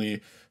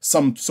definitely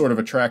some sort of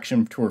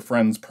attraction to her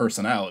friend's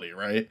personality,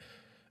 right?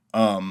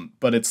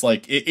 But it's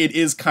like it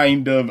is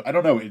kind of, I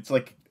don't know, it's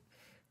like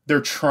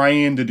they're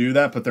trying to do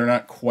that, but they're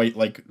not quite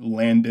like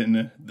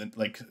nailing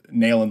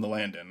the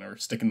landing or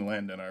sticking the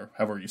landing or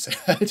however you say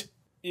that.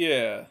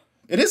 Yeah.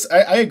 It is.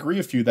 I agree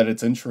with you that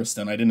it's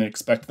interesting. I didn't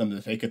expect them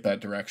to take it that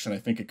direction. I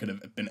think it could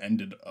have been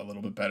ended a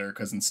little bit better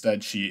because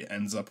instead she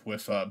ends up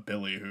with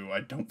Billy, who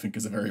I don't think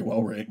is a very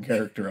well-written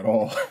character at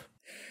all.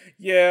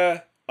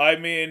 Yeah, I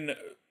mean,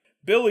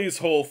 Billy's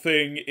whole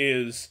thing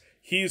is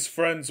he's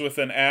friends with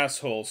an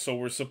asshole, so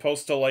we're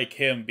supposed to like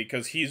him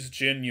because he's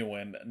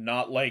genuine,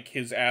 not like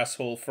his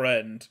asshole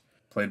friend.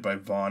 Played by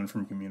Vaughn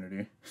from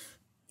Community.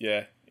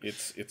 Yeah,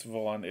 it's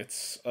Vaughn.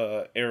 It's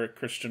Eric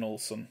Christian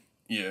Olsen.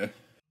 Yeah.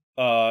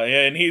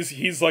 Yeah, and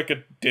he's like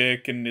a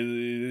dick, and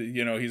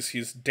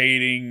he's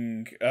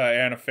dating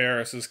Anna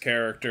Faris's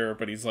character,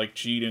 but he's like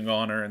cheating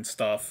on her and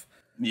stuff.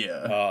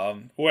 Yeah.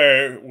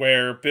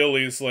 Where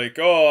Billy's like,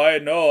 oh, I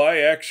know, I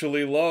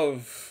actually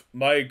love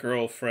my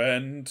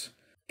girlfriend,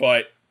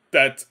 but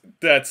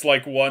that's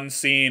like one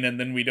scene, and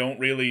then we don't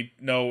really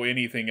know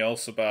anything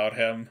else about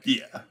him.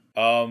 Yeah.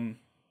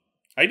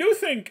 I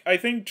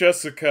think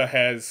Jessica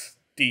has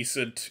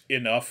decent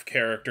enough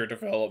character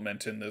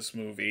development in this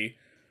movie.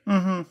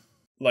 Mm-hmm.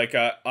 Like,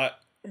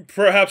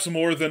 perhaps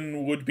more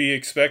than would be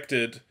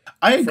expected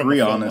I from a agree,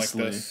 film like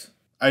honestly. this.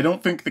 I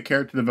don't think the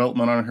character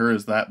development on her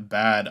is that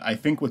bad. I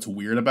think what's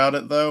weird about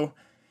it, though,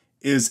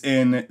 is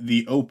in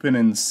the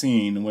opening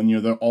scene when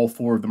all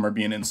four of them are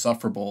being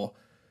insufferable.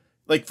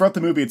 Like, throughout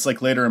the movie, it's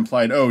like later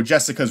implied, oh,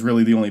 Jessica's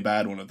really the only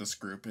bad one of this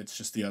group. It's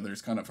just the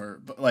others kind of her.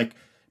 But, like,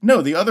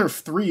 no, the other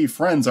three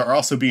friends are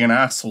also being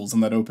assholes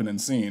in that opening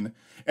scene.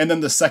 And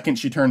then the second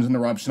she turns into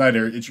Rob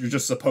Schneider, you're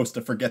just supposed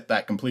to forget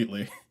that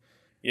completely.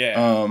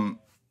 Yeah.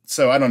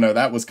 So I don't know.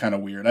 That was kind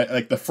of weird.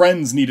 Like, the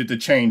friends needed to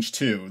change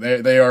too.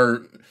 They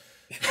are.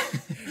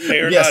 They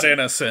are Yes. not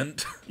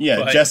innocent. Yeah,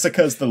 but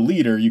Jessica's the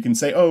leader. You can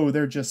say, oh,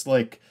 they're just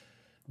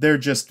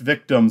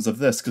victims of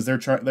this because they're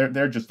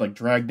just like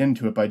dragged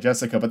into it by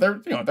Jessica. But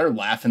they're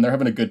laughing. They're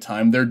having a good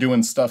time. They're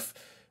doing stuff.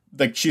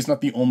 Like, she's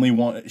not the only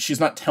one. She's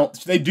not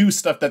they do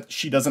stuff that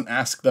she doesn't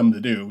ask them to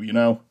do. You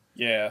know.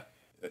 Yeah.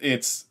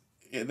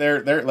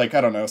 They're like,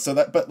 I don't know. So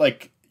that, but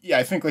like, yeah,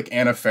 I think like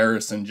Anna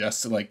Faris and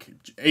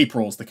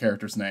April's the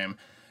character's name.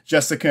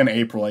 Jessica and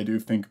April, I do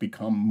think,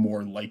 become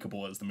more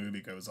likable as the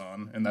movie goes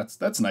on, and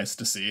that's nice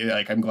to see.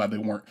 Like, I'm glad they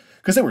weren't,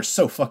 because they were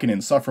so fucking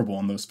insufferable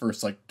in those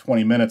first like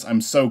 20 minutes.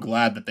 I'm so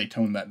glad that they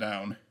toned that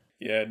down.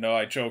 Yeah, no,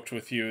 I joked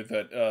with you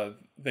that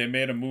they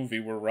made a movie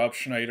where Rob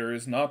Schneider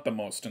is not the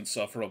most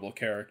insufferable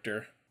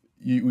character.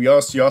 You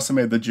also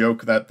made the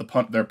joke that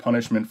their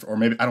punishment or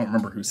maybe I don't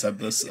remember who said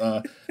this.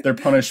 Their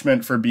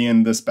punishment for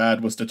being this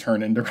bad was to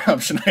turn into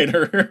Rob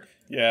Schneider.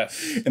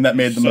 Yes, and that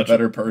made them a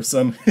better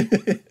person.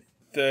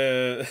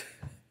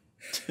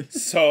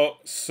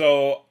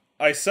 So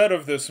I said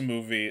of this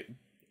movie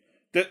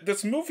that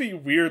this movie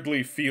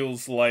weirdly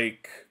feels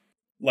like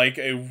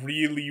a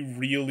really,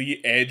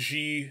 really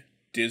edgy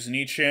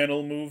Disney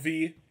Channel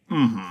movie.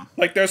 Mm-hmm.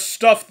 Like, there's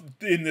stuff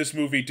in this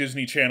movie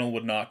Disney Channel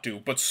would not do,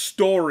 but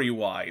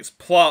story-wise,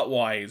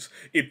 plot-wise,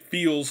 it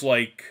feels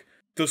like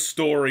the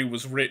story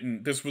was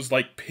written, this was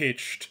like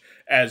pitched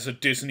as a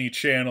Disney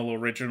Channel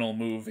original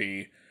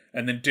movie,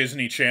 and then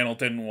Disney Channel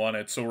didn't want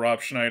it, so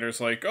Rob Schneider's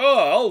like,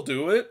 oh, I'll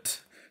do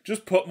it.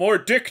 Just put more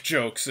dick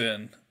jokes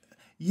in.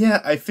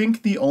 Yeah, I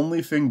think the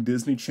only thing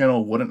Disney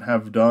Channel wouldn't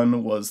have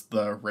done was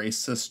the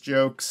racist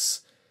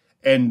jokes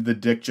and the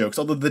dick jokes.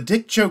 Although the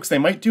dick jokes, they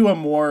might do a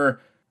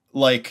more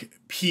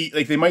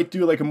they might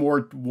do like a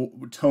more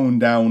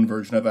toned down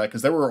version of that,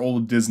 because there were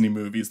old Disney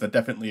movies that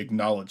definitely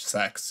acknowledged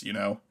sex, you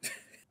know?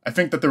 I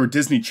think that there were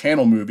Disney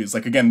Channel movies,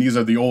 like, again, these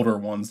are the older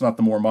ones, not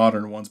the more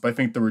modern ones, but I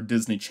think there were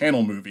Disney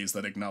Channel movies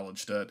that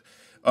acknowledged it.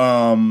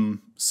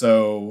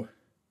 So,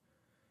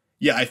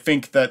 yeah, I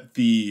think that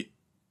the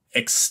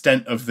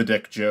extent of the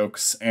dick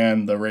jokes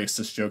and the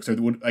racist jokes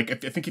I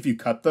think if you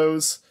cut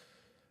those,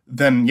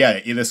 then yeah,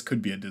 this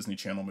could be a Disney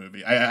Channel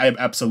movie. I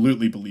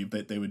absolutely believe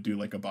that they would do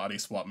like a body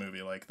swap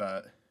movie like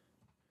that.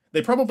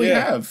 They probably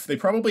have. They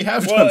probably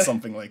have done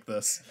something like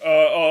this.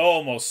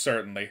 Almost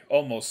certainly.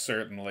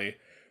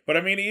 But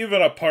I mean,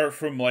 even apart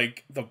from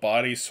like the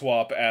body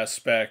swap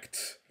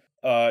aspect,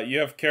 you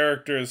have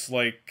characters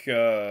like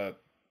Ling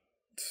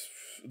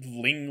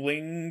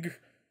Ling.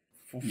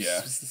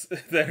 Yeah.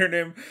 That her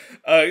name?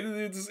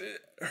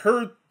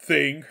 Her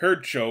thing, her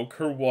joke,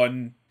 her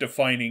one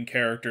defining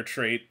character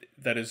trait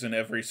that is in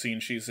every scene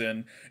she's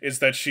in is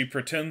that she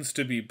pretends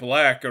to be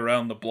black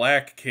around the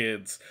black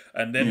kids,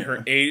 and then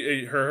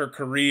her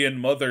Korean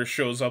mother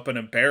shows up and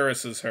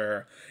embarrasses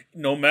her.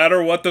 No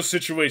matter what the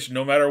situation,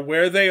 no matter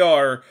where they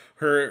are,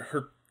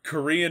 her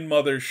Korean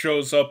mother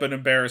shows up and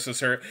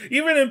embarrasses her.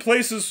 Even in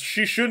places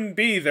she shouldn't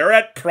be. They're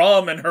at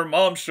prom and her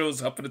mom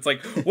shows up and it's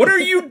like, what are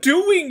you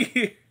doing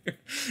here?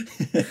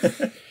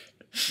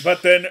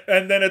 But then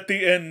at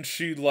the end,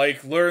 she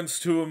like learns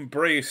to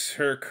embrace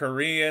her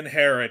Korean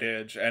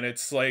heritage, and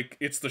it's like,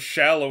 it's the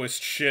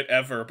shallowest shit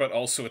ever, but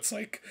also it's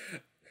like,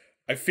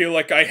 I feel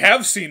like I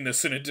have seen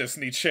this in a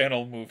Disney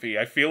Channel movie.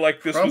 I feel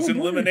like this was in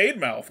Lemonade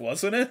Mouth,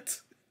 wasn't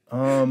it?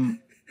 There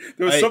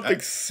was something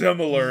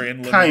similar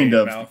in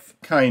Lemonade Mouth.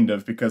 Kind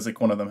of, because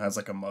like one of them has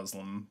like a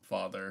Muslim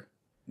father.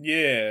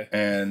 Yeah.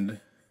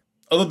 And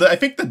although I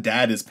think the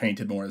dad is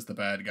painted more as the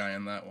bad guy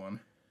in that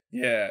one.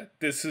 Yeah,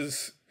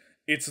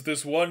 it's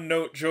this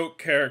one-note joke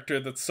character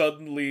that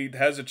suddenly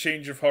has a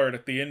change of heart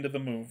at the end of the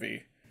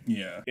movie.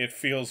 Yeah. It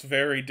feels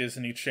very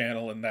Disney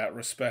Channel in that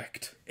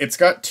respect. It's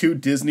got 2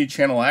 Disney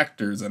Channel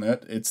actors in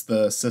it. It's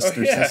the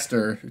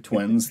sister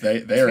twins.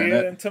 They're in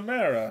it. And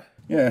Tamara.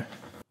 Yeah.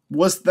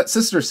 Was that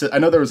sister... I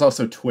know there was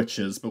also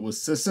Twitches, but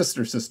was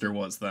sister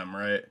was them,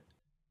 right?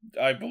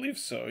 I believe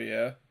so,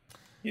 yeah.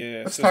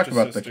 Yeah. Let's talk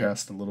about the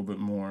cast a little bit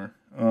more.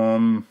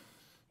 You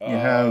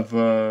have...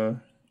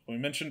 We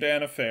mentioned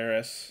Anna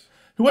Faris.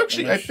 Who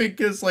actually I think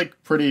is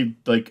like pretty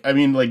like, I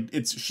mean, like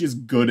she's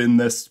good in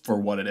this for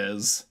what it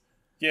is.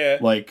 Yeah.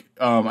 Like,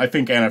 I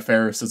think Anna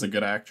Faris is a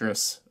good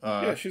actress.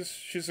 Yeah,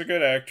 she's a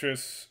good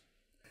actress.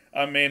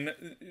 I mean,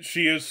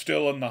 she is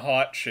still in the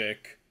hot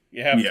chick.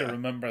 You have to Yeah.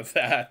 remember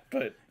that,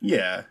 but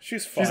Yeah.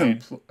 she's She's in,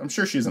 fine. I'm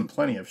sure she's in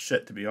plenty of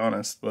shit, to be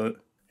honest, For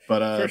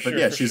but sure,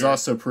 yeah, for she's sure.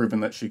 also proven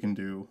that she can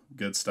do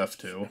good stuff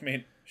too. I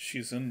mean,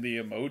 she's in the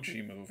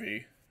Emoji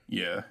Movie.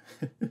 Yeah.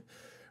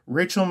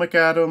 Rachel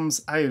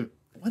McAdams,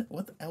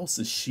 what else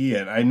is she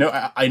in? I know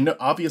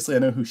obviously I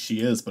know who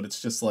she is, but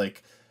it's just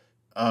like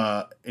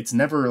it's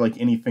never like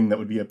anything that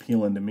would be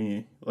appealing to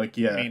me. Like,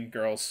 yeah, Mean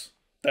Girls.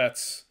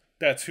 That's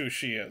who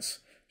she is.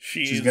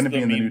 She she's is gonna the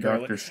be in the mean new girl.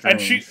 Doctor And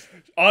she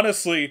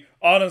Strange.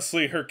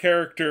 honestly her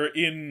character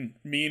in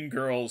Mean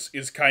Girls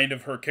is kind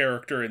of her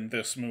character in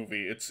this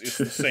movie. It's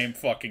the same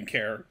fucking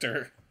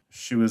character.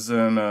 She was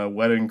in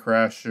Wedding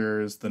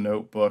Crashers, The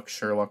Notebook,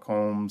 Sherlock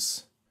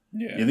Holmes.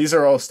 Yeah. Yeah, these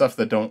are all stuff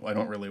that I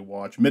don't really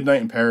watch.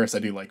 Midnight in Paris, I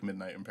do like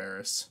Midnight in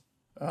Paris.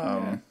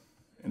 Yeah.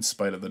 In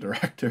spite of the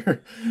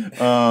director.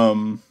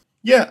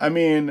 Yeah, I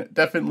mean,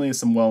 definitely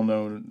some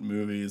well-known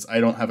movies. I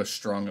don't have a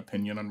strong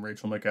opinion on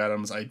Rachel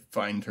McAdams. I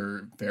find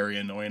her very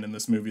annoying in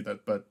this movie,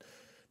 but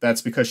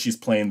that's because she's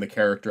playing the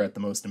character at the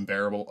most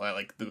unbearable,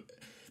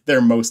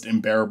 their most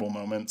unbearable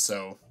moment.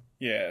 So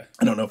Yeah.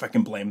 I don't know if I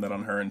can blame that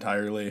on her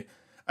entirely.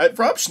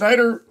 Rob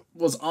Schneider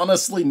was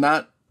honestly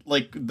not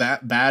like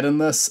that bad in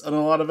this, in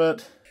a lot of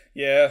it.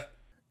 Yeah.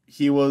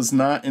 He was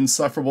not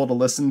insufferable to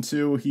listen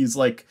to. He's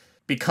like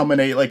becoming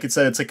like it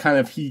said, it's a kind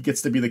of, he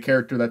gets to be the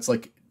character that's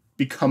like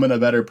becoming a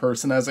better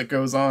person as it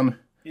goes on.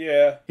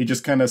 Yeah. He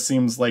just kind of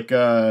seems like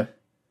a,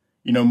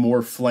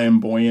 more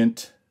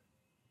flamboyant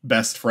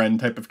best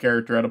friend type of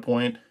character at a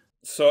point.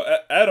 So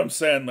Adam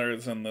Sandler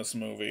is in this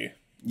movie.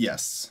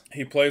 Yes.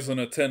 He plays an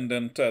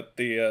attendant at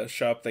the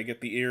shop they get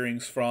the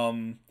earrings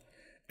from,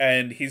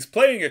 and he's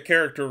playing a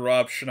character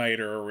Rob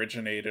Schneider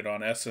originated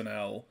on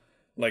SNL.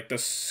 Like, the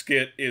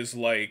skit is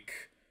like,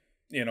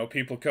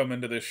 people come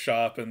into this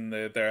shop and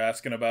they're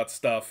asking about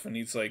stuff, and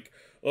he's like,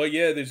 oh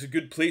yeah, there's a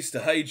good place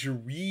to hide your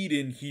weed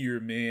in here,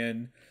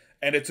 man.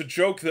 And it's a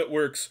joke that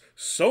works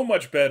so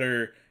much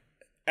better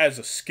as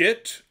a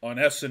skit on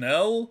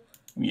SNL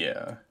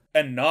Yeah.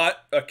 and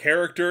not a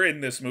character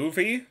in this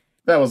movie.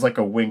 That was like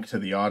a wink to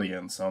the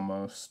audience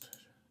almost.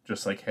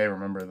 Just like, hey,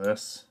 remember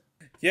this?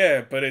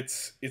 Yeah, but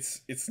it's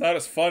not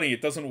as funny.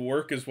 It doesn't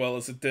work as well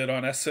as it did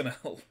on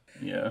SNL.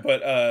 Yeah.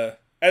 But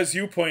as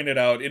you pointed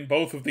out, in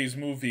both of these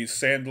movies,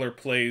 Sandler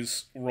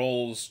plays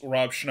roles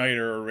Rob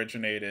Schneider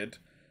originated.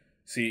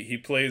 See, he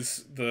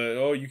plays the,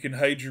 oh, you can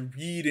hide your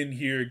weed in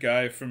here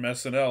guy from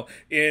SNL.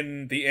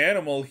 In The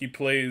Animal, he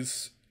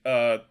plays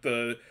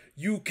the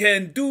you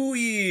can do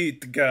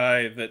it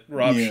guy that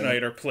Rob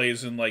Schneider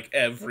plays in, like,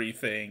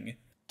 everything.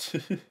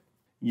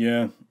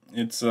 Yeah,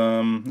 it's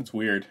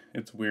weird.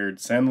 It's weird.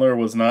 Sandler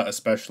was not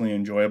especially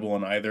enjoyable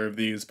in either of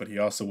these, but he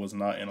also was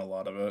not in a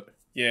lot of it.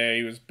 Yeah,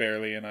 he was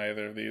barely in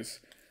either of these.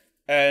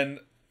 And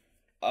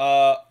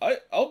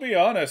I'll be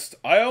honest,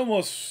 I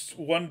almost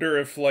wonder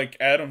if, like,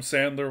 Adam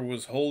Sandler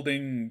was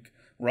holding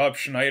Rob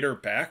Schneider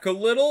back a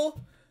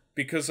little,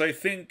 because I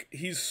think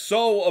he's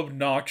so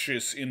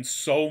obnoxious in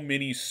so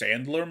many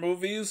Sandler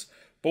movies,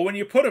 but when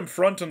you put him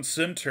front and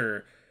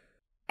center,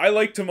 I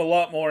liked him a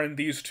lot more in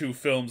these two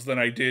films than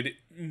I did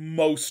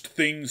most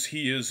things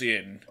he is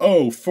in.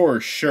 Oh, for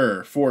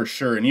sure, for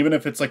sure. And even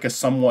if it's like a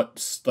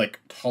somewhat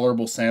like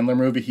tolerable Sandler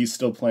movie, he's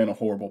still playing a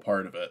horrible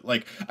part of it.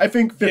 Like, I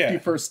think 50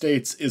 First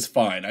Dates is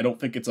fine. I don't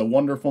think it's a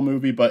wonderful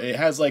movie, but it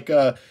has like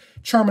a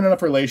charming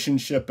enough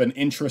relationship, an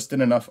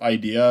interesting enough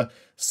idea.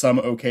 Some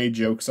okay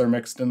jokes are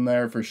mixed in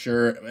there for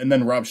sure. And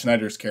then Rob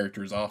Schneider's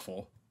character is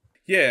awful.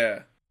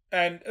 Yeah.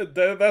 And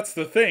that's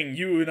the thing.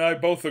 You and I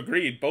both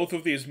agreed. Both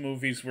of these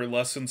movies were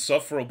less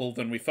insufferable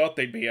than we thought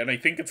they'd be. And I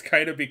think it's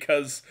kind of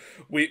because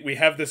we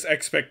have this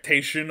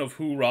expectation of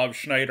who Rob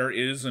Schneider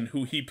is and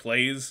who he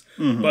plays.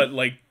 Mm-hmm. But,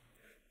 like,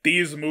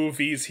 these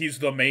movies, he's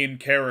the main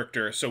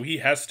character, so he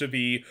has to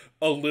be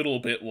a little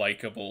bit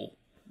likable.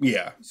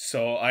 Yeah.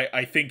 So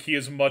I think he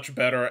is much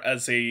better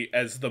as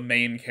the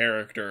main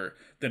character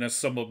than as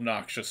some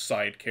obnoxious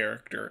side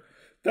character.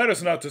 That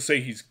is not to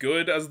say he's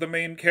good as the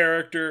main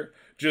character,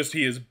 just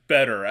he is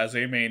better as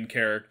a main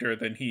character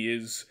than he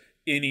is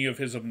any of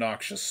his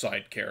obnoxious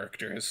side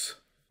characters.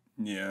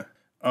 Yeah.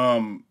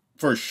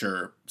 For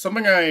sure.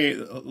 A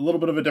little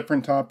bit of a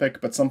different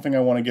topic, but something I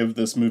want to give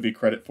this movie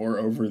credit for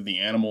over The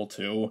Animal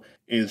too,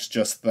 is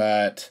just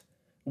that,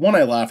 one,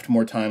 I laughed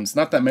more times,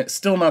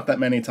 still not that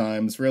many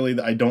times. Really,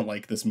 I don't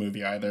like this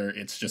movie either.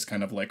 It's just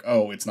kind of like,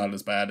 oh, it's not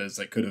as bad as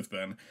it could have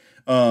been.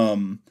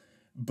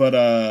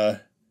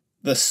 But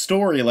the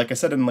story, like I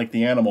said in like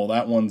The Animal,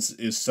 that one's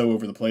is so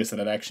over the place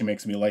that it actually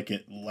makes me like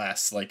it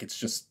less. Like, it's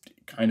just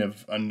kind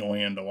of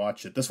annoying to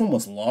watch it. This one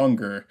was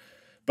longer,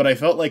 but I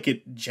felt like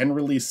it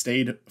generally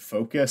stayed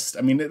focused.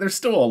 I mean, there's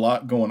still a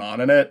lot going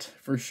on in it,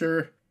 for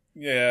sure.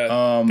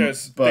 Yeah,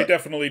 they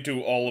definitely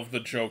do all of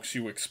the jokes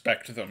you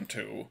expect them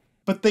to.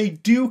 But they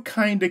do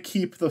kind of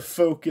keep the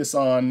focus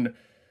on,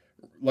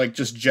 like,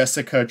 just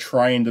Jessica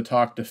trying to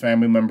talk to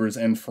family members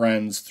and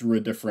friends through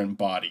a different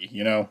body,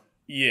 you know?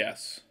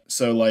 Yes.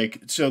 So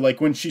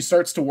when she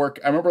starts to work,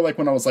 I remember like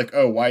when I was like,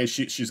 oh, why is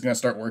she's gonna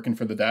start working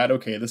for the dad?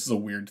 Okay, this is a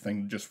weird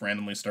thing to just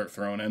randomly start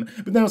throwing in.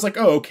 But then I was like,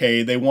 oh,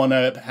 okay, they want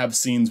to have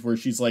scenes where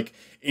she's like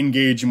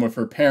engaging with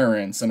her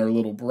parents and her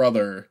little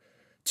brother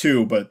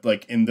too, but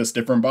like in this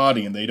different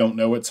body, and they don't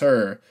know it's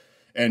her.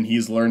 And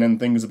he's learning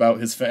things about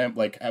his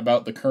like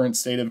about the current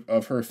state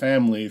of her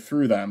family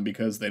through them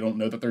because they don't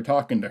know that they're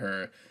talking to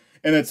her.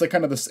 And it's like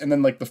kind of this, and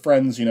then like the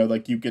friends,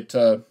 like you get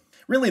to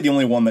really the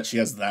only one that she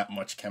has that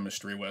much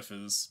chemistry with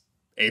is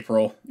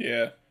April.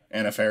 Yeah.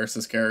 Anna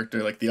Faris's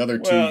character. Like the other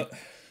Well, two,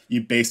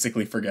 you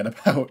basically forget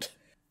about.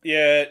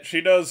 yeah,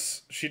 she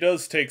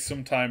does take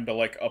some time to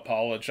like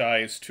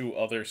apologize to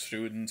other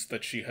students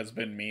that she has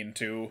been mean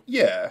to.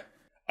 Yeah.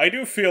 I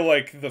do feel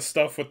like the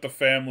stuff with the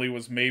family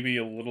was maybe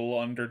a little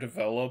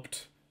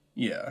underdeveloped.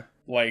 Yeah.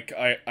 Like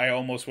I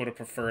almost would have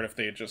preferred if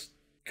they had just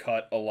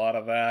cut a lot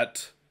of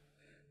that.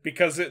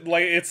 Because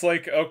it's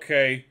like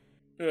okay,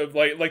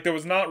 like there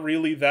was not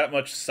really that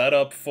much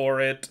setup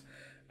for it,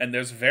 and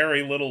there's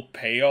very little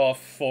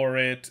payoff for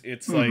it.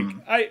 It's like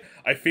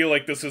I feel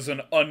like this is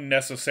an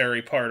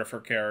unnecessary part of her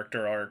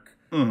character arc.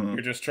 You're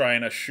just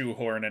trying to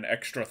shoehorn an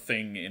extra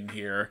thing in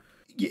here.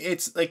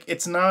 It's like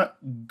it's not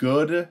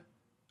good,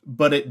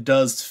 but it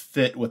does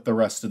fit what the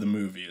rest of the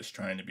movie is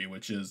trying to be,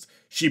 which is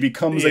she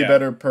becomes a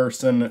better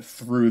person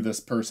through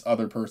this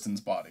other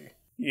person's body.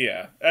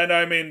 Yeah, and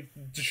I mean,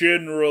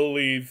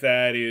 generally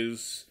that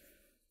is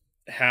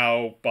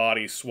how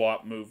body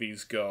swap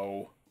movies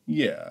go.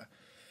 Yeah.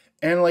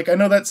 And, like, I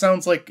know that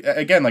sounds like,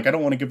 again, like, I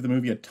don't want to give the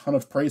movie a ton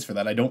of praise for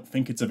that. I don't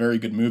think it's a very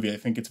good movie. I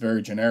think it's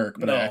very generic.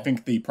 But No. I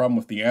think the problem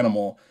with The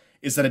Animal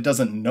is that it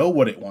doesn't know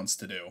what it wants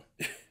to do.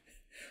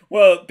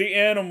 Well, the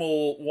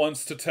animal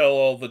wants to tell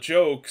all the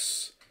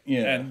jokes,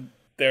 Yeah. and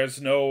there's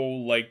no,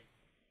 like,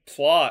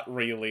 plot,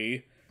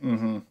 really.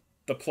 Mm-hmm.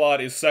 The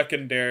plot is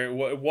secondary.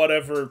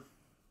 Whatever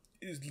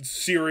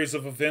series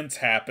of events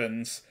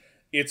happens,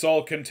 it's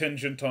all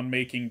contingent on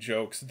making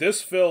jokes.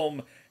 This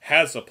film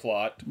has a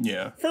plot.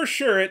 Yeah. For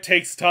sure, it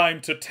takes time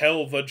to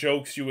tell the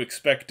jokes you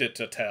expect it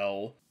to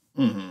tell.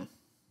 Mm-hmm.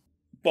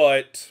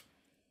 But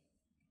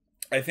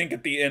I think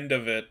at the end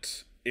of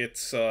it,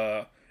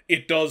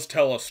 it does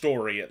tell a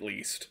story, at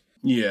least.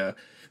 Yeah.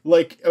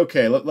 Like,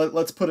 okay,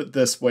 let's put it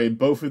this way.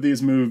 Both of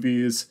these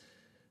movies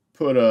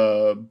put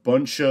a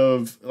bunch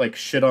of, like,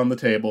 shit on the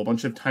table, a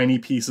bunch of tiny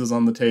pieces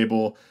on the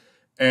table,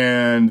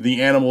 and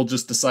The Animal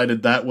just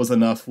decided that was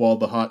enough while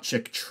the hot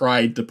chick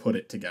tried to put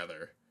it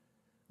together.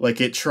 Like,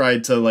 it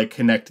tried to, like,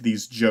 connect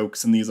these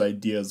jokes and these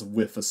ideas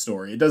with a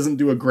story. It doesn't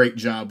do a great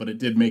job, but it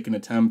did make an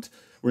attempt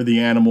where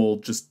The Animal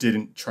just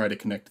didn't try to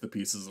connect the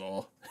pieces at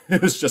all.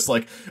 It was just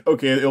like,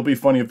 okay, it'll be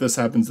funny if this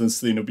happens in this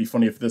scene, it'll be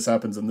funny if this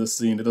happens in this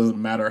scene. It doesn't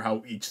matter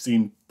how each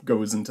scene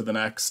goes into the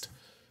next.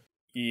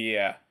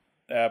 Yeah,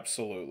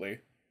 absolutely.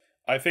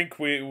 I think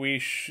we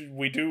should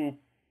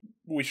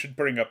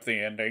bring up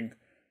the ending.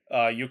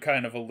 You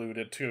kind of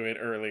alluded to it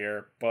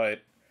earlier,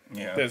 but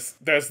yeah.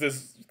 there's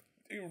this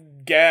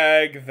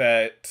gag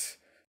that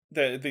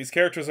these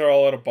characters are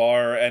all at a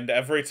bar, and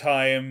every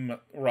time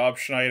Rob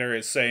Schneider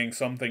is saying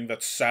something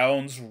that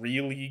sounds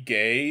really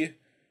gay,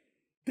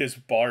 this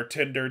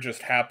bartender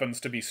just happens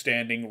to be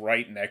standing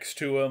right next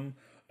to him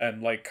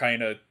and like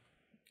kind of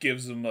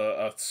gives him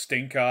a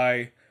stink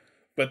eye.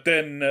 But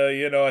then,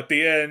 at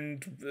the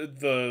end,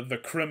 the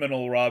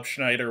criminal Rob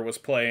Schneider was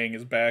playing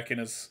is back in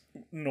his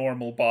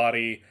normal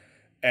body,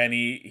 and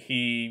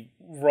he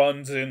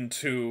runs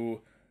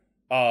into,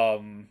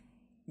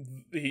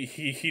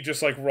 he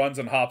just, like, runs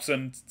and hops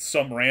in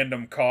some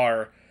random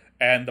car,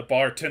 and the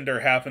bartender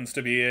happens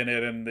to be in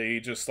it, and he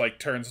just, like,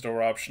 turns to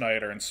Rob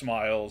Schneider and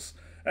smiles,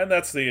 and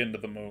that's the end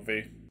of the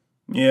movie.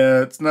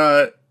 Yeah, it's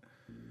not...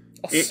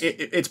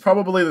 It's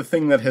probably the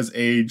thing that has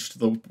aged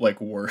the,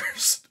 like,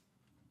 worst.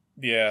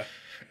 Yeah.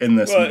 In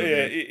this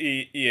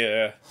movie.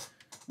 Yeah.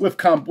 With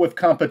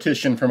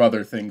competition from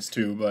other things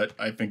too, but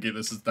I think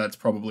that's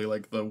probably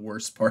like the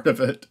worst part of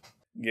it.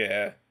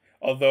 Yeah.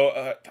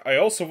 Although I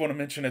also want to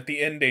mention at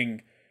the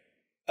ending,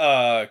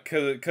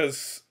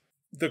 because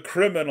the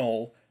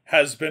criminal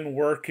has been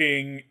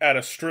working at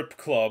a strip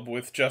club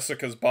with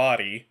Jessica's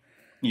body.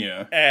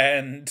 Yeah.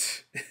 And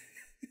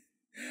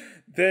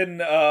then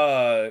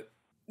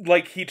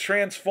like he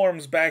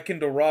transforms back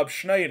into Rob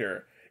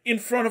Schneider in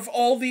front of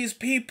all these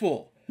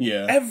people.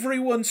 Yeah.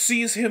 Everyone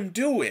sees him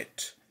do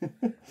it.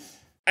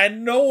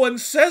 And no one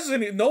says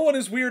anything. No one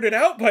is weirded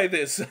out by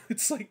this.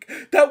 It's like,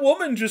 that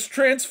woman just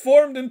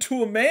transformed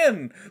into a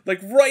man, like,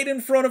 right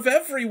in front of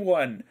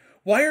everyone.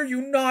 Why are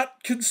you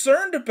not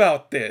concerned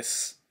about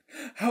this?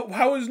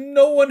 How is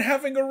no one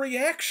having a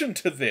reaction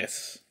to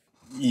this?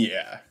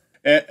 Yeah.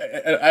 And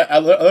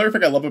another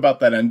thing I love about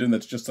that ending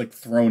that's just, like,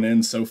 thrown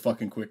in so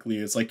fucking quickly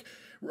is, like,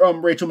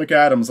 Rachel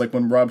McAdams, like,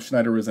 when Rob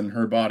Schneider was in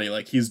her body,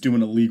 like, he's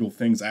doing illegal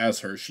things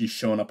as her. She's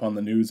showing up on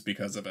the news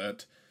because of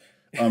it.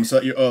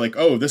 So you're like,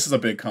 oh, this is a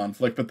big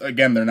conflict. But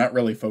again, they're not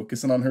really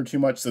focusing on her too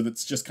much. So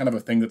that's just kind of a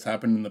thing that's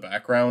happened in the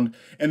background.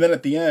 And then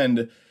at the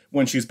end,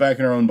 when she's back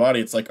in her own body,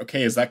 it's like,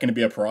 okay, is that going to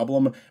be a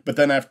problem? But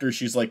then after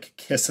she's like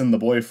kissing the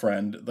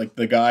boyfriend, like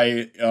the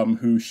guy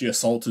who she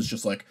assaults is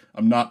just like,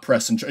 I'm not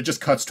pressing. It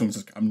just cuts to him. It's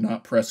like, I'm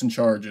not pressing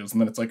charges.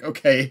 And then it's like,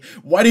 okay,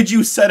 why did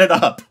you set it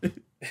up?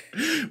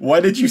 Why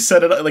did you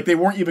set it up? Like, they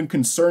weren't even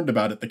concerned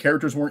about it. The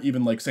characters weren't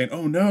even like saying,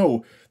 oh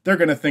no, they're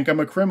going to think I'm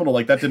a criminal.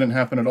 Like, that didn't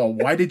happen at all.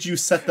 Why did you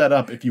set that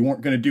up if you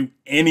weren't going to do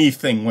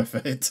anything with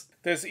it?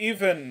 There's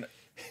even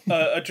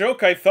a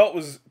joke I thought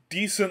was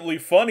decently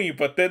funny,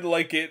 but then,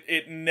 like,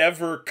 it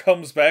never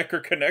comes back or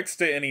connects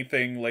to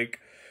anything. Like,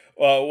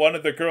 one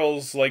of the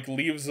girls, like,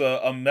 leaves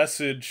a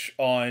message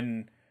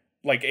on,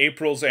 like,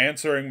 April's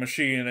answering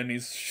machine,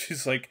 and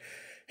she's like,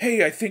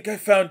 hey, I think I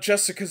found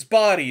Jessica's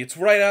body. It's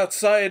right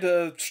outside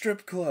a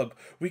strip club.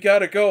 We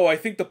gotta go. I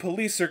think the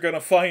police are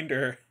gonna find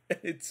her.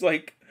 It's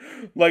like,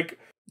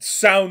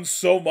 sounds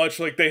so much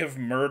like they have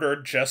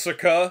murdered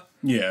Jessica.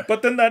 Yeah.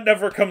 But then that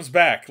never comes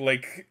back.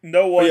 Like,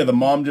 no one... But yeah, the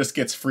mom just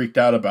gets freaked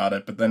out about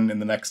it, but then in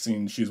the next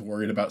scene, she's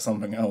worried about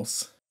something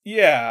else.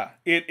 Yeah,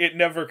 it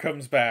never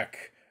comes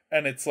back.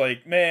 And it's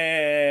like,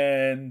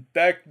 man,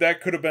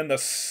 that could have been the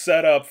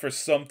setup for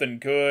something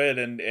good,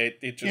 and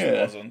it just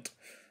wasn't.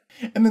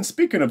 And then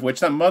speaking of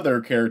which, that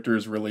mother character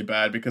is really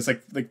bad because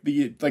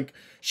like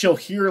she'll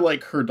hear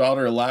like her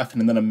daughter laughing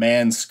and then a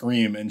man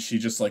scream and she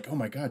just like, oh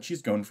my god,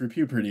 she's going through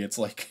puberty. It's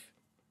like,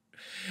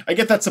 I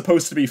get that's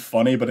supposed to be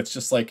funny, but it's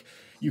just like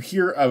you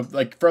hear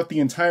like throughout the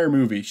entire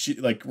movie, she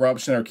like Rob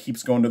Schneider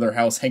keeps going to their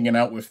house, hanging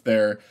out with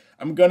their,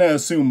 I'm gonna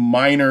assume,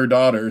 minor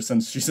daughter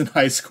since she's in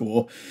high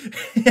school,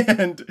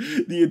 and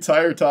the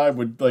entire time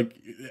would like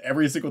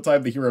every single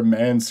time they hear a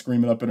man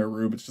screaming up in her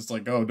room, it's just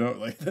like, oh no,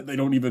 like they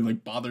don't even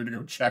like bother to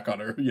go check on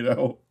her, you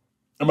know.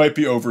 I might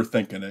be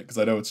overthinking it because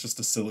I know it's just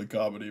a silly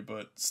comedy,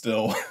 but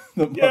still.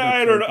 Yeah,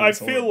 I don't know. I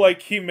feel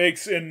like he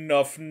makes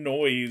enough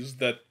noise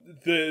that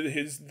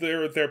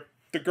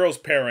the girl's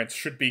parents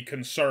should be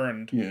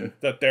concerned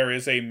that there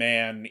is a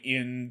man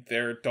in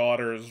their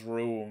daughter's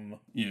room.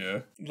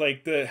 Yeah.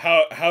 Like,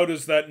 how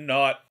does that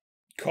not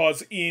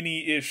cause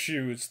any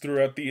issues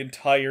throughout the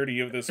entirety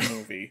of this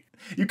movie?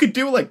 You could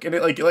do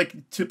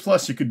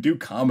plus you could do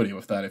comedy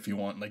with that if you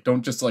want. Like,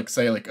 don't just like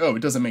say like, oh,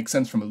 it doesn't make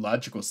sense from a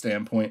logical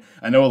standpoint.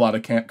 I know a lot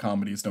of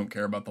comedies don't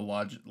care about the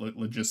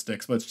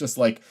logistics, but it's just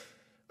like,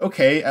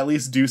 okay, at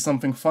least do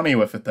something funny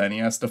with it then. He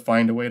has to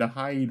find a way to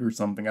hide or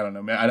something. I don't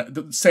know,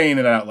 man. Saying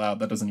it out loud,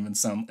 that doesn't even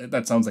sound...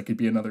 That sounds like it'd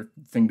be another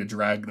thing to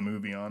drag the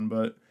movie on,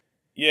 but...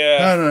 Yeah.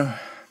 I don't know.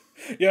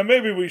 Yeah,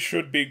 maybe we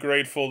should be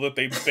grateful that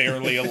they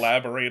barely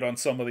elaborate on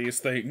some of these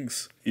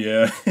things.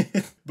 Yeah.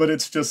 But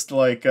it's just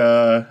like,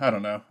 I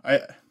don't know. I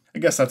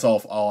guess that's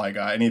all I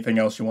got. Anything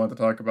else you want to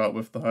talk about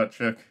with the hot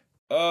chick?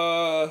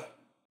 No,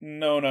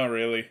 not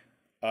really.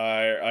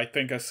 I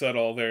think I said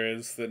all there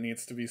is that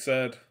needs to be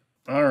said.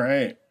 All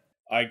right.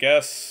 I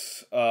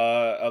guess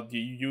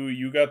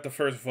you got the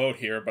first vote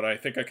here, but I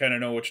think I kind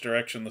of know which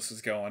direction this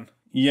is going.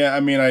 Yeah, I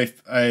mean,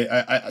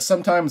 I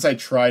sometimes I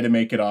try to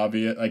make it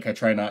obvious, like I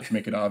try not to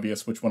make it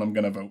obvious which one I'm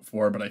gonna vote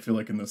for, but I feel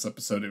like in this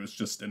episode it was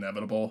just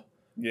inevitable.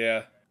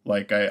 Yeah.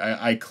 Like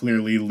I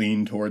clearly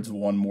lean towards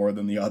one more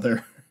than the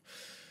other.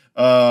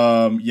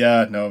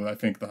 Yeah, no, I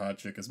think the hot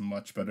chick is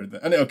much better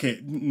than. Okay,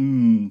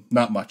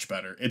 not much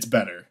better. It's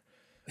better.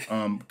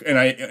 And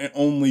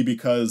only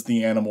because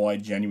the animal I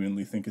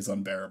genuinely think is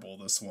unbearable.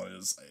 This one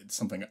it's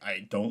something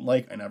I don't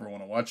like. I never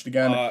want to watch it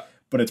again.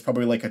 But it's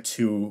probably like a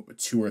 2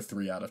 or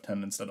 3 out of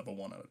 10 instead of a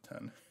 1 out of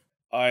 10.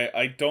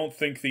 I don't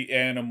think the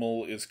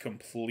animal is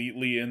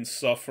completely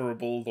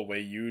insufferable the way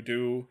you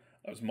do.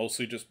 I was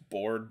mostly just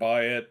bored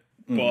by it.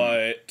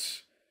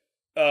 But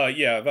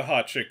yeah, the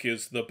hot chick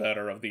is the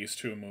better of these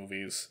two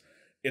movies.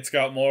 It's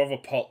got more of a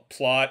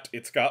plot.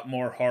 It's got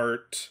more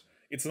heart.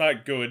 It's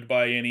not good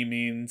by any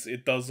means.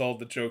 It does all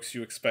the jokes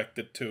you expect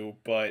it to,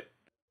 but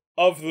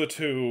of the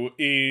two,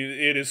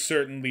 it is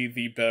certainly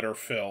the better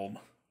film.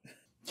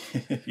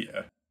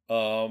 Yeah.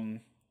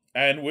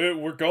 And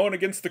we're going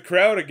against the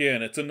crowd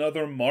again. It's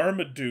another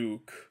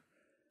Marmaduke.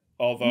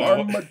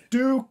 Although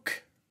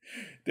Marmaduke.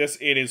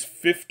 It is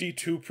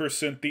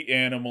 52% the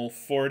animal,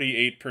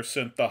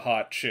 48% the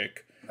hot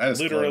chick. That is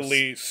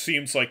literally close.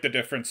 Seems like the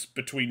difference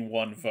between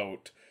one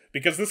vote.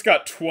 Because this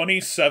got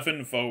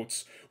 27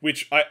 votes,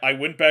 which I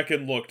went back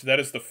and looked. That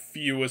is the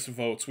fewest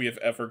votes we have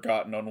ever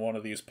gotten on one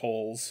of these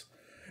polls.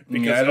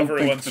 Because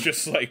everyone's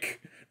just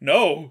like,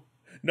 no,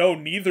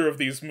 neither of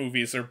these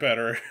movies are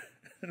better.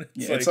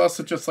 It's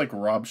also just like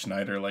Rob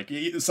Schneider. Like,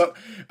 so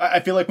I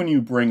feel like when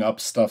you bring up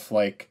stuff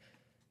like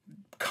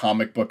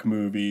comic book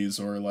movies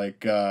or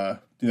like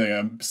a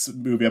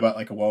movie about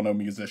like a well-known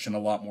musician, a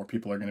lot more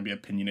people are going to be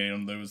opinionated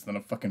on those than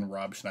a fucking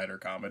Rob Schneider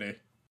comedy.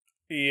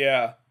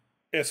 Yeah,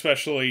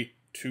 especially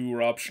 2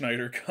 Rob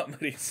Schneider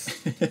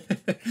comedies.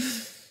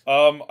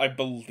 I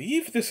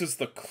believe this is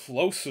the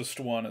closest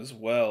one as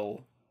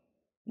well.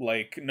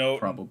 Like, no,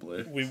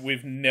 probably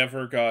we've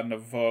never gotten a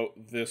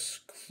vote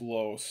this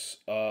close.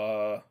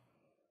 Now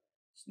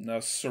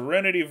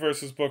Serenity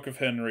versus Book of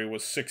Henry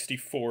was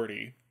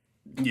 60-40.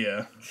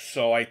 Yeah.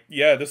 So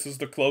this is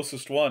the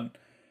closest one.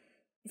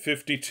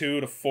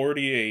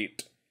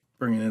 52-48.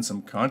 Bringing in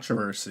some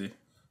controversy.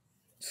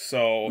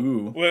 So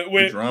Ooh,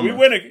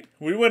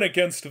 we win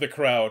against the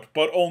crowd,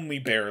 but only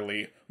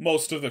barely.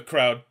 Most of the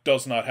crowd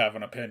does not have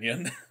an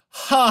opinion.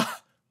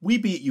 Ha! We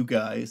beat you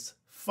guys.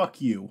 Fuck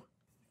you.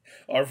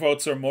 Our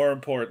votes are more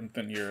important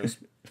than yours.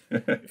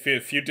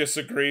 If you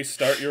disagree,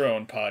 start your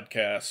own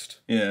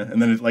podcast. Yeah,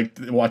 and then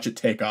watch it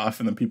take off,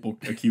 and then people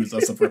accuse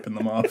us of ripping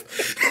them off.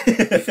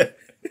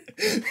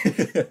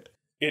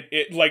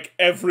 It like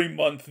every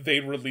month they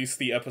release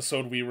the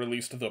episode we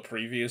released the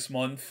previous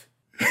month.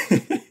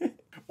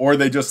 Or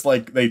they just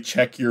they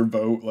check your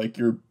vote like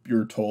you're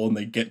told, and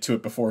they get to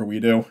it before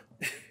we do.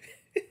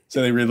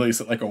 So they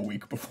release it a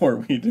week before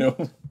we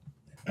do.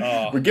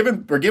 We're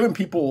giving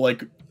people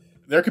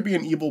there could be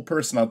an evil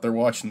person out there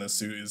watching this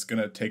who is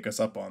gonna take us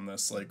up on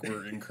this.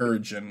 We're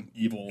encouraging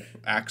evil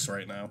acts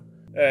right now.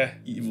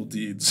 Evil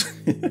deeds.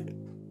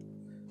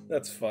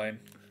 That's fine.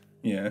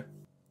 Yeah.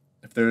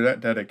 If they're that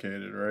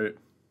dedicated, right?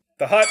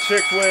 The hot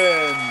chick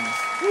wins!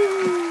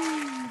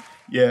 Woo!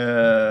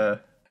 Yeah.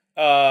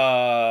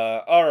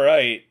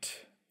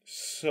 Alright.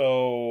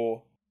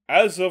 So,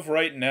 as of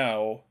right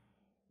now,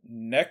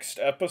 next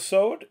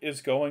episode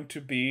is going to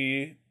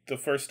be the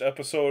first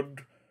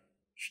episode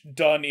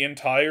done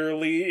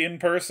entirely in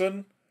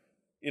person.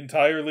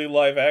 Entirely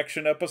live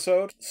action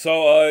episode.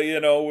 So,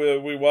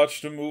 we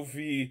watched a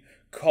movie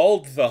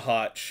called The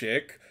Hot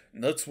Chick.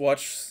 Let's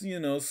watch,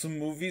 some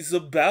movies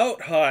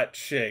about hot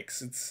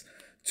chicks. It's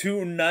two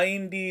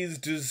 90s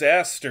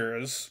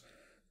disasters.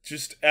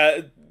 Just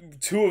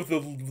two of the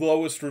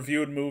lowest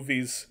reviewed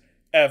movies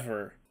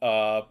ever.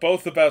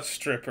 Both about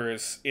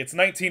strippers. It's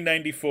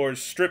 1994's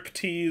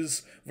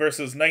Striptease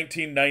versus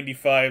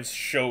 1995's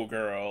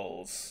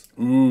Showgirls.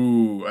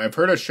 Ooh, I've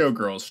heard of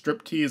Showgirls.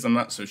 Striptease, I'm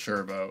not so sure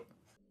about.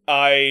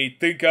 I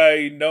think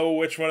I know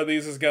which one of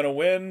these is gonna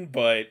win,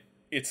 but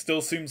it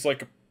still seems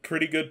like a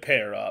pretty good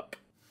pair-up.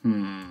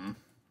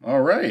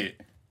 Alright.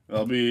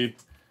 That'll be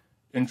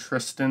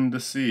interesting to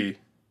see.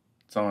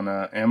 It's on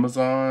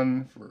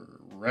Amazon for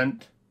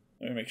rent.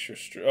 Let me make sure.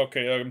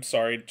 Okay, I'm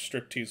sorry.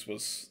 Striptease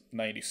was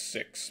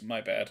 96.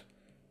 My bad.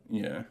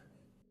 Yeah.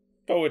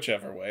 But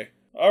whichever way.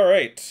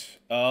 Alright.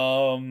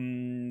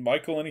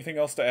 Michael, anything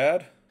else to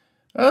add?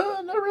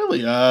 Not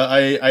really.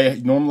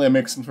 I normally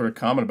make some sort of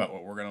comment about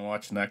what we're gonna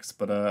watch next,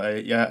 but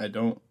I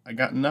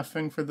got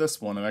nothing for this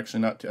one. I'm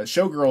actually not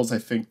Showgirls. I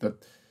think that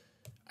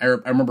I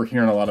remember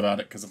hearing a lot about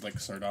it because of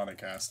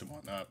Sardonicast and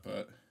whatnot,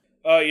 but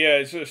yeah,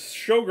 it's just,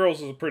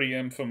 Showgirls is a pretty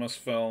infamous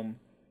film.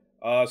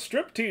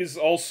 Striptease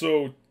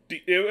also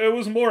it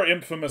was more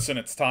infamous in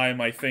its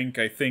time. I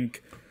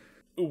think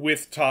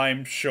with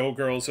time,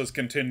 Showgirls has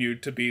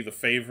continued to be the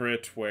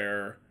favorite,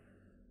 where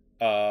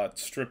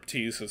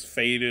Striptease has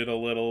faded a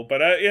little, but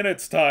in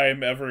its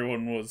time,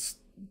 everyone was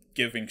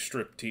giving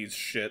Striptease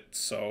shit,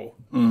 so...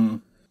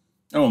 Oh,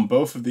 and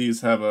both of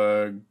these have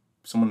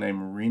someone named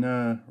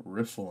Marina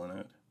Riffle in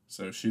it,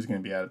 so she's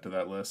going to be added to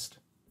that list.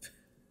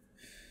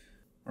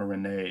 Or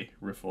Renee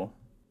Riffle.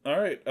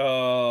 Alright,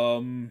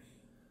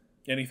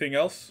 anything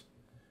else?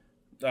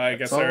 I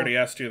guess I already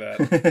asked you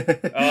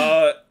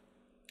that.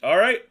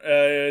 Alright,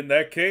 in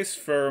that case,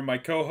 for my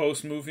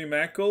co-host Movie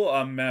Mackle,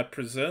 I'm Matt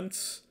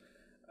Presents.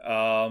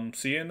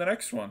 See you in the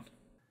next one.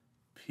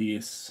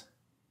 Peace.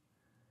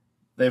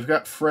 They've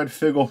got Fred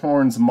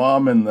Figglehorn's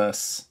mom in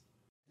this.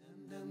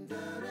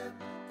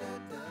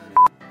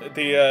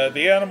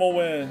 The animal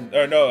wins.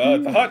 Or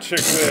no, the hot chick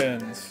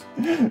wins.